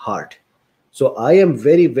the heart. So I am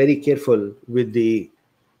very, very careful with the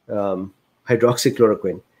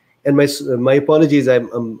hydroxychloroquine. And my apologies,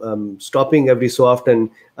 I'm stopping every so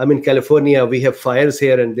often. I'm in California. We have fires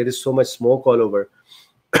here, and there is so much smoke all over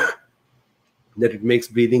that it makes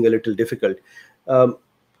breathing a little difficult.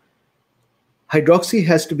 Hydroxy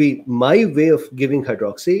has to be, my way of giving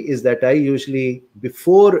hydroxy is that I usually,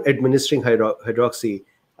 before administering hydroxy,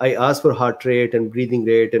 I ask for heart rate and breathing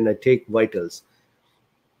rate, and I take vitals.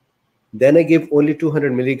 Then I give only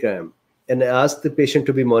 200 milligram, and I ask the patient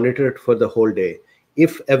to be monitored for the whole day.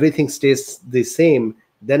 If everything stays the same,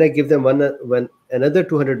 then I give them another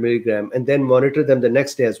 200 milligram, and then monitor them the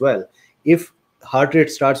next day as well. If heart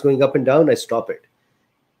rate starts going up and down, I stop it.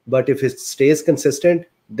 But if it stays consistent,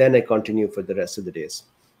 then I continue for the rest of the days.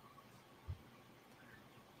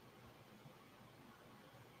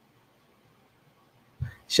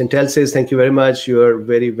 Chantel says, thank you very much. You are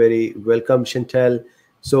very, very welcome, Chantel.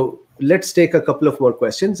 So let's take a couple of more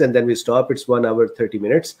questions and then we stop. It's 1 hour, 30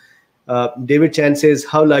 minutes. David Chan says,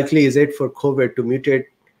 how likely is it for COVID to mutate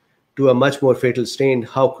to a much more fatal strain?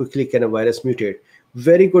 How quickly can a virus mutate?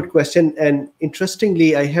 Very good question. And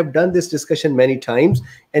interestingly, I have done this discussion many times.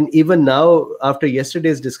 And even now, after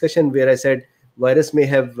yesterday's discussion where I said virus may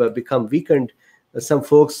have become weakened, some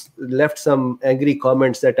folks left some angry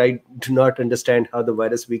comments that I do not understand how the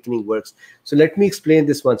virus weakening works. So let me explain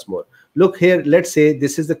this once more. Look here, let's say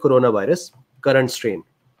this is the coronavirus, current strain.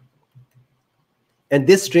 And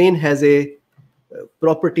this strain has a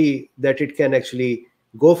property that it can actually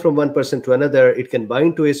go from one person to another. It can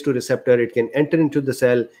bind to ACE2 receptor. It can enter into the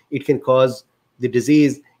cell. It can cause the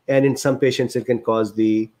disease. And in some patients, it can cause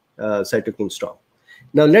the cytokine storm.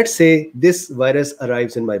 Now, let's say this virus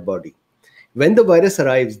arrives in my body. When the virus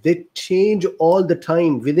arrives, they change all the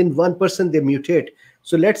time. Within one person, they mutate.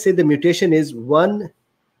 So let's say the mutation is one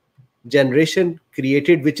generation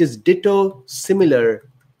created, which is ditto similar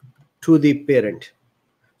to the parent.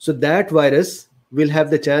 So that virus will have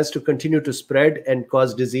the chance to continue to spread and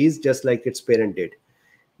cause disease just like its parent did.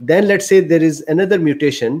 Then let's say there is another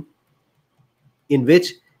mutation in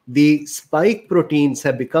which the spike proteins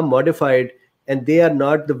have become modified and they are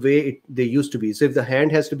not the way they used to be. So if the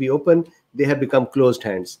hand has to be open, they have become closed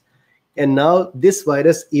hands. And now this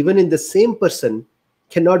virus, even in the same person,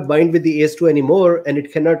 cannot bind with the ACE2 anymore, and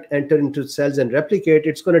it cannot enter into cells and replicate.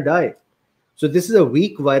 It's going to die. So this is a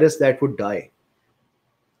weak virus that would die.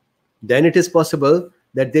 Then it is possible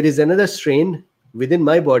that there is another strain within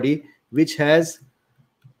my body which has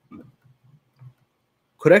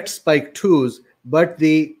correct spike 2s, but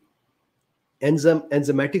the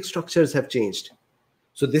enzymatic structures have changed.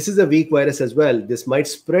 So this is a weak virus as well. This might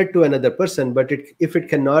spread to another person, but if it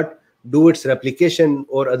cannot do its replication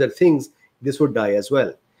or other things, this would die as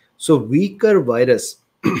well. So weaker virus,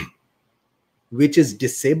 which is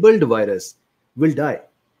disabled virus, will die.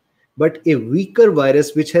 But a weaker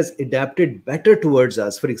virus which has adapted better towards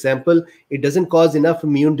us, for example, it doesn't cause enough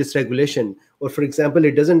immune dysregulation, or for example,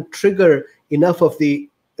 it doesn't trigger enough of the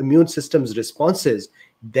immune system's responses,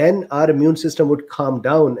 then our immune system would calm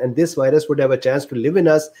down and this virus would have a chance to live in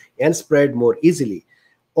us and spread more easily.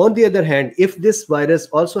 On the other hand, if this virus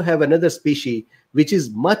also have another species which is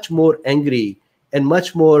much more angry and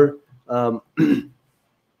much more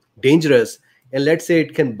dangerous, and let's say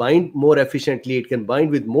it can bind more efficiently, it can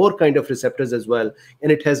bind with more kind of receptors as well,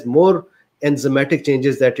 and it has more enzymatic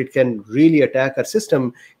changes that it can really attack our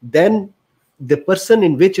system, then the person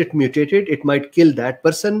in which it mutated, it might kill that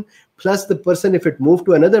person, plus the person, if it moved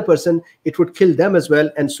to another person, it would kill them as well,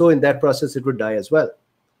 and so in that process, it would die as well.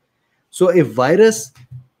 So a virus,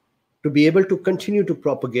 to be able to continue to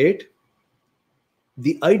propagate,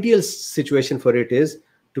 the ideal situation for it is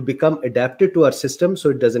to become adapted to our system so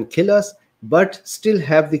it doesn't kill us, but still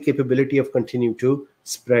have the capability of continuing to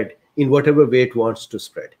spread in whatever way it wants to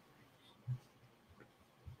spread.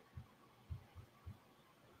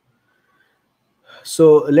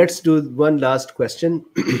 So let's do one last question.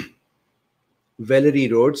 Valerie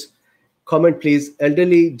Rhodes, comment please.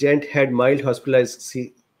 Elderly gent had mild hospitalized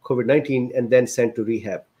COVID-19 and then sent to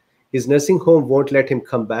rehab. His nursing home won't let him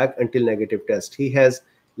come back until negative test. He has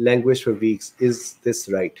languished for weeks. Is this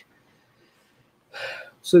right?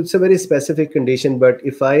 So it's a very specific condition, but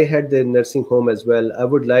if I had the nursing home as well, I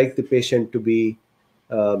would like the patient to be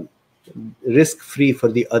risk-free for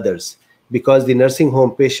the others, because the nursing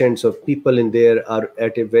home patients or people in there are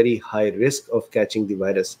at a very high risk of catching the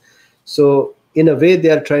virus. So in a way, they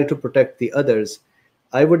are trying to protect the others.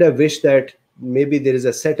 I would have wished that maybe there is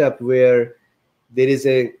a setup where there is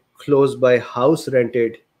a close by house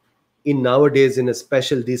rented. In nowadays, in these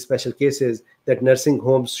special cases, that nursing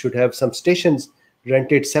homes should have some stations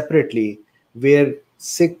rented separately where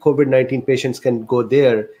sick COVID-19 patients can go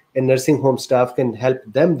there and nursing home staff can help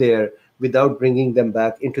them there without bringing them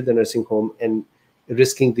back into the nursing home and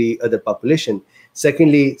risking the other population.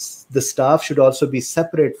 Secondly, the staff should also be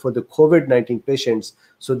separate for the COVID-19 patients,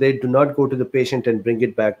 so they do not go to the patient and bring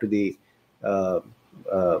it back to the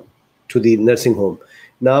nursing home.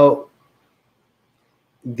 Now,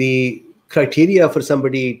 the criteria for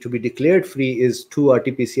somebody to be declared free is 2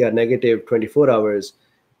 RT-PCR negative 24 hours.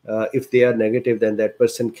 If they are negative, then that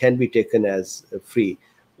person can be taken as free.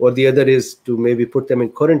 Or the other is to maybe put them in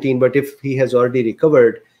quarantine, but if he has already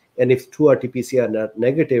recovered and if 2 RT-PCR are not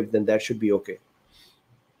negative, then that should be okay.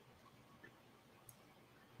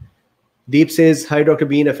 Deep says, hi, Dr.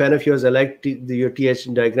 Bean, a fan of yours. I like your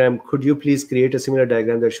TH diagram. Could you please create a similar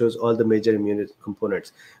diagram that shows all the major immune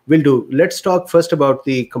components? Will do. Let's talk first about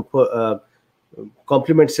the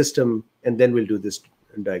complement system, and then we'll do this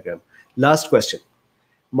diagram. Last question.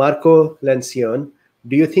 Marco Lancion,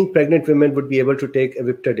 do you think pregnant women would be able to take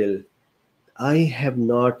aviptadil? I have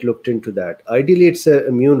not looked into that. Ideally, it's an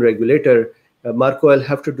immune regulator. Marco, I'll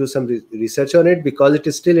have to do some research on it because it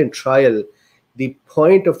is still in trial. The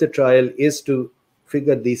point of the trial is to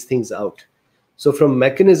figure these things out. So from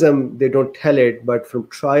mechanism, they don't tell it, but from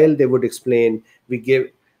trial, they would explain. We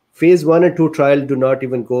give phase 1 and 2 trial do not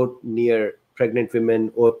even go near pregnant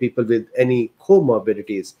women or people with any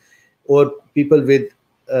comorbidities or people with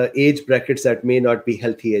age brackets that may not be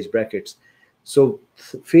healthy age brackets. So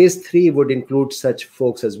phase 3 would include such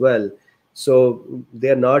folks as well. So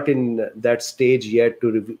they're not in that stage yet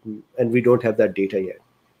and we don't have that data yet.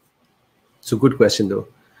 So good question though.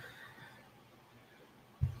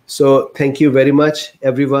 So thank you very much,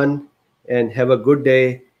 everyone, and have a good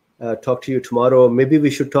day. Talk to you tomorrow. Maybe we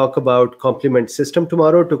should talk about complement system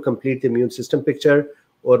tomorrow to complete the immune system picture,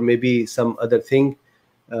 or maybe some other thing,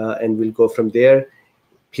 and we'll go from there.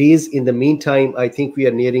 Please, in the meantime, I think we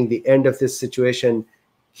are nearing the end of this situation.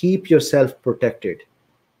 Keep yourself protected.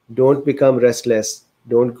 Don't become restless.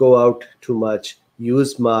 Don't go out too much.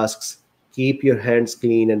 Use masks. Keep your hands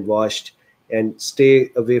clean and washed, and stay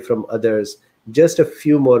away from others. Just a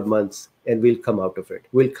few more months and we'll come out of it.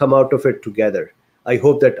 We'll come out of it together. I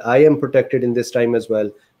hope that I am protected in this time as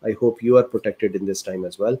well. I hope you are protected in this time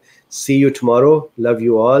as well. See you tomorrow. Love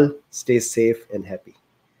you all. Stay safe and happy.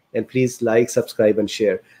 And please like, subscribe, and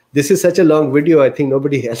share. This is such a long video. I think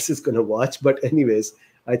nobody else is going to watch. But anyways,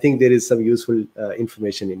 I think there is some useful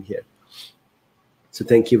information in here. So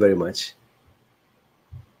thank you very much.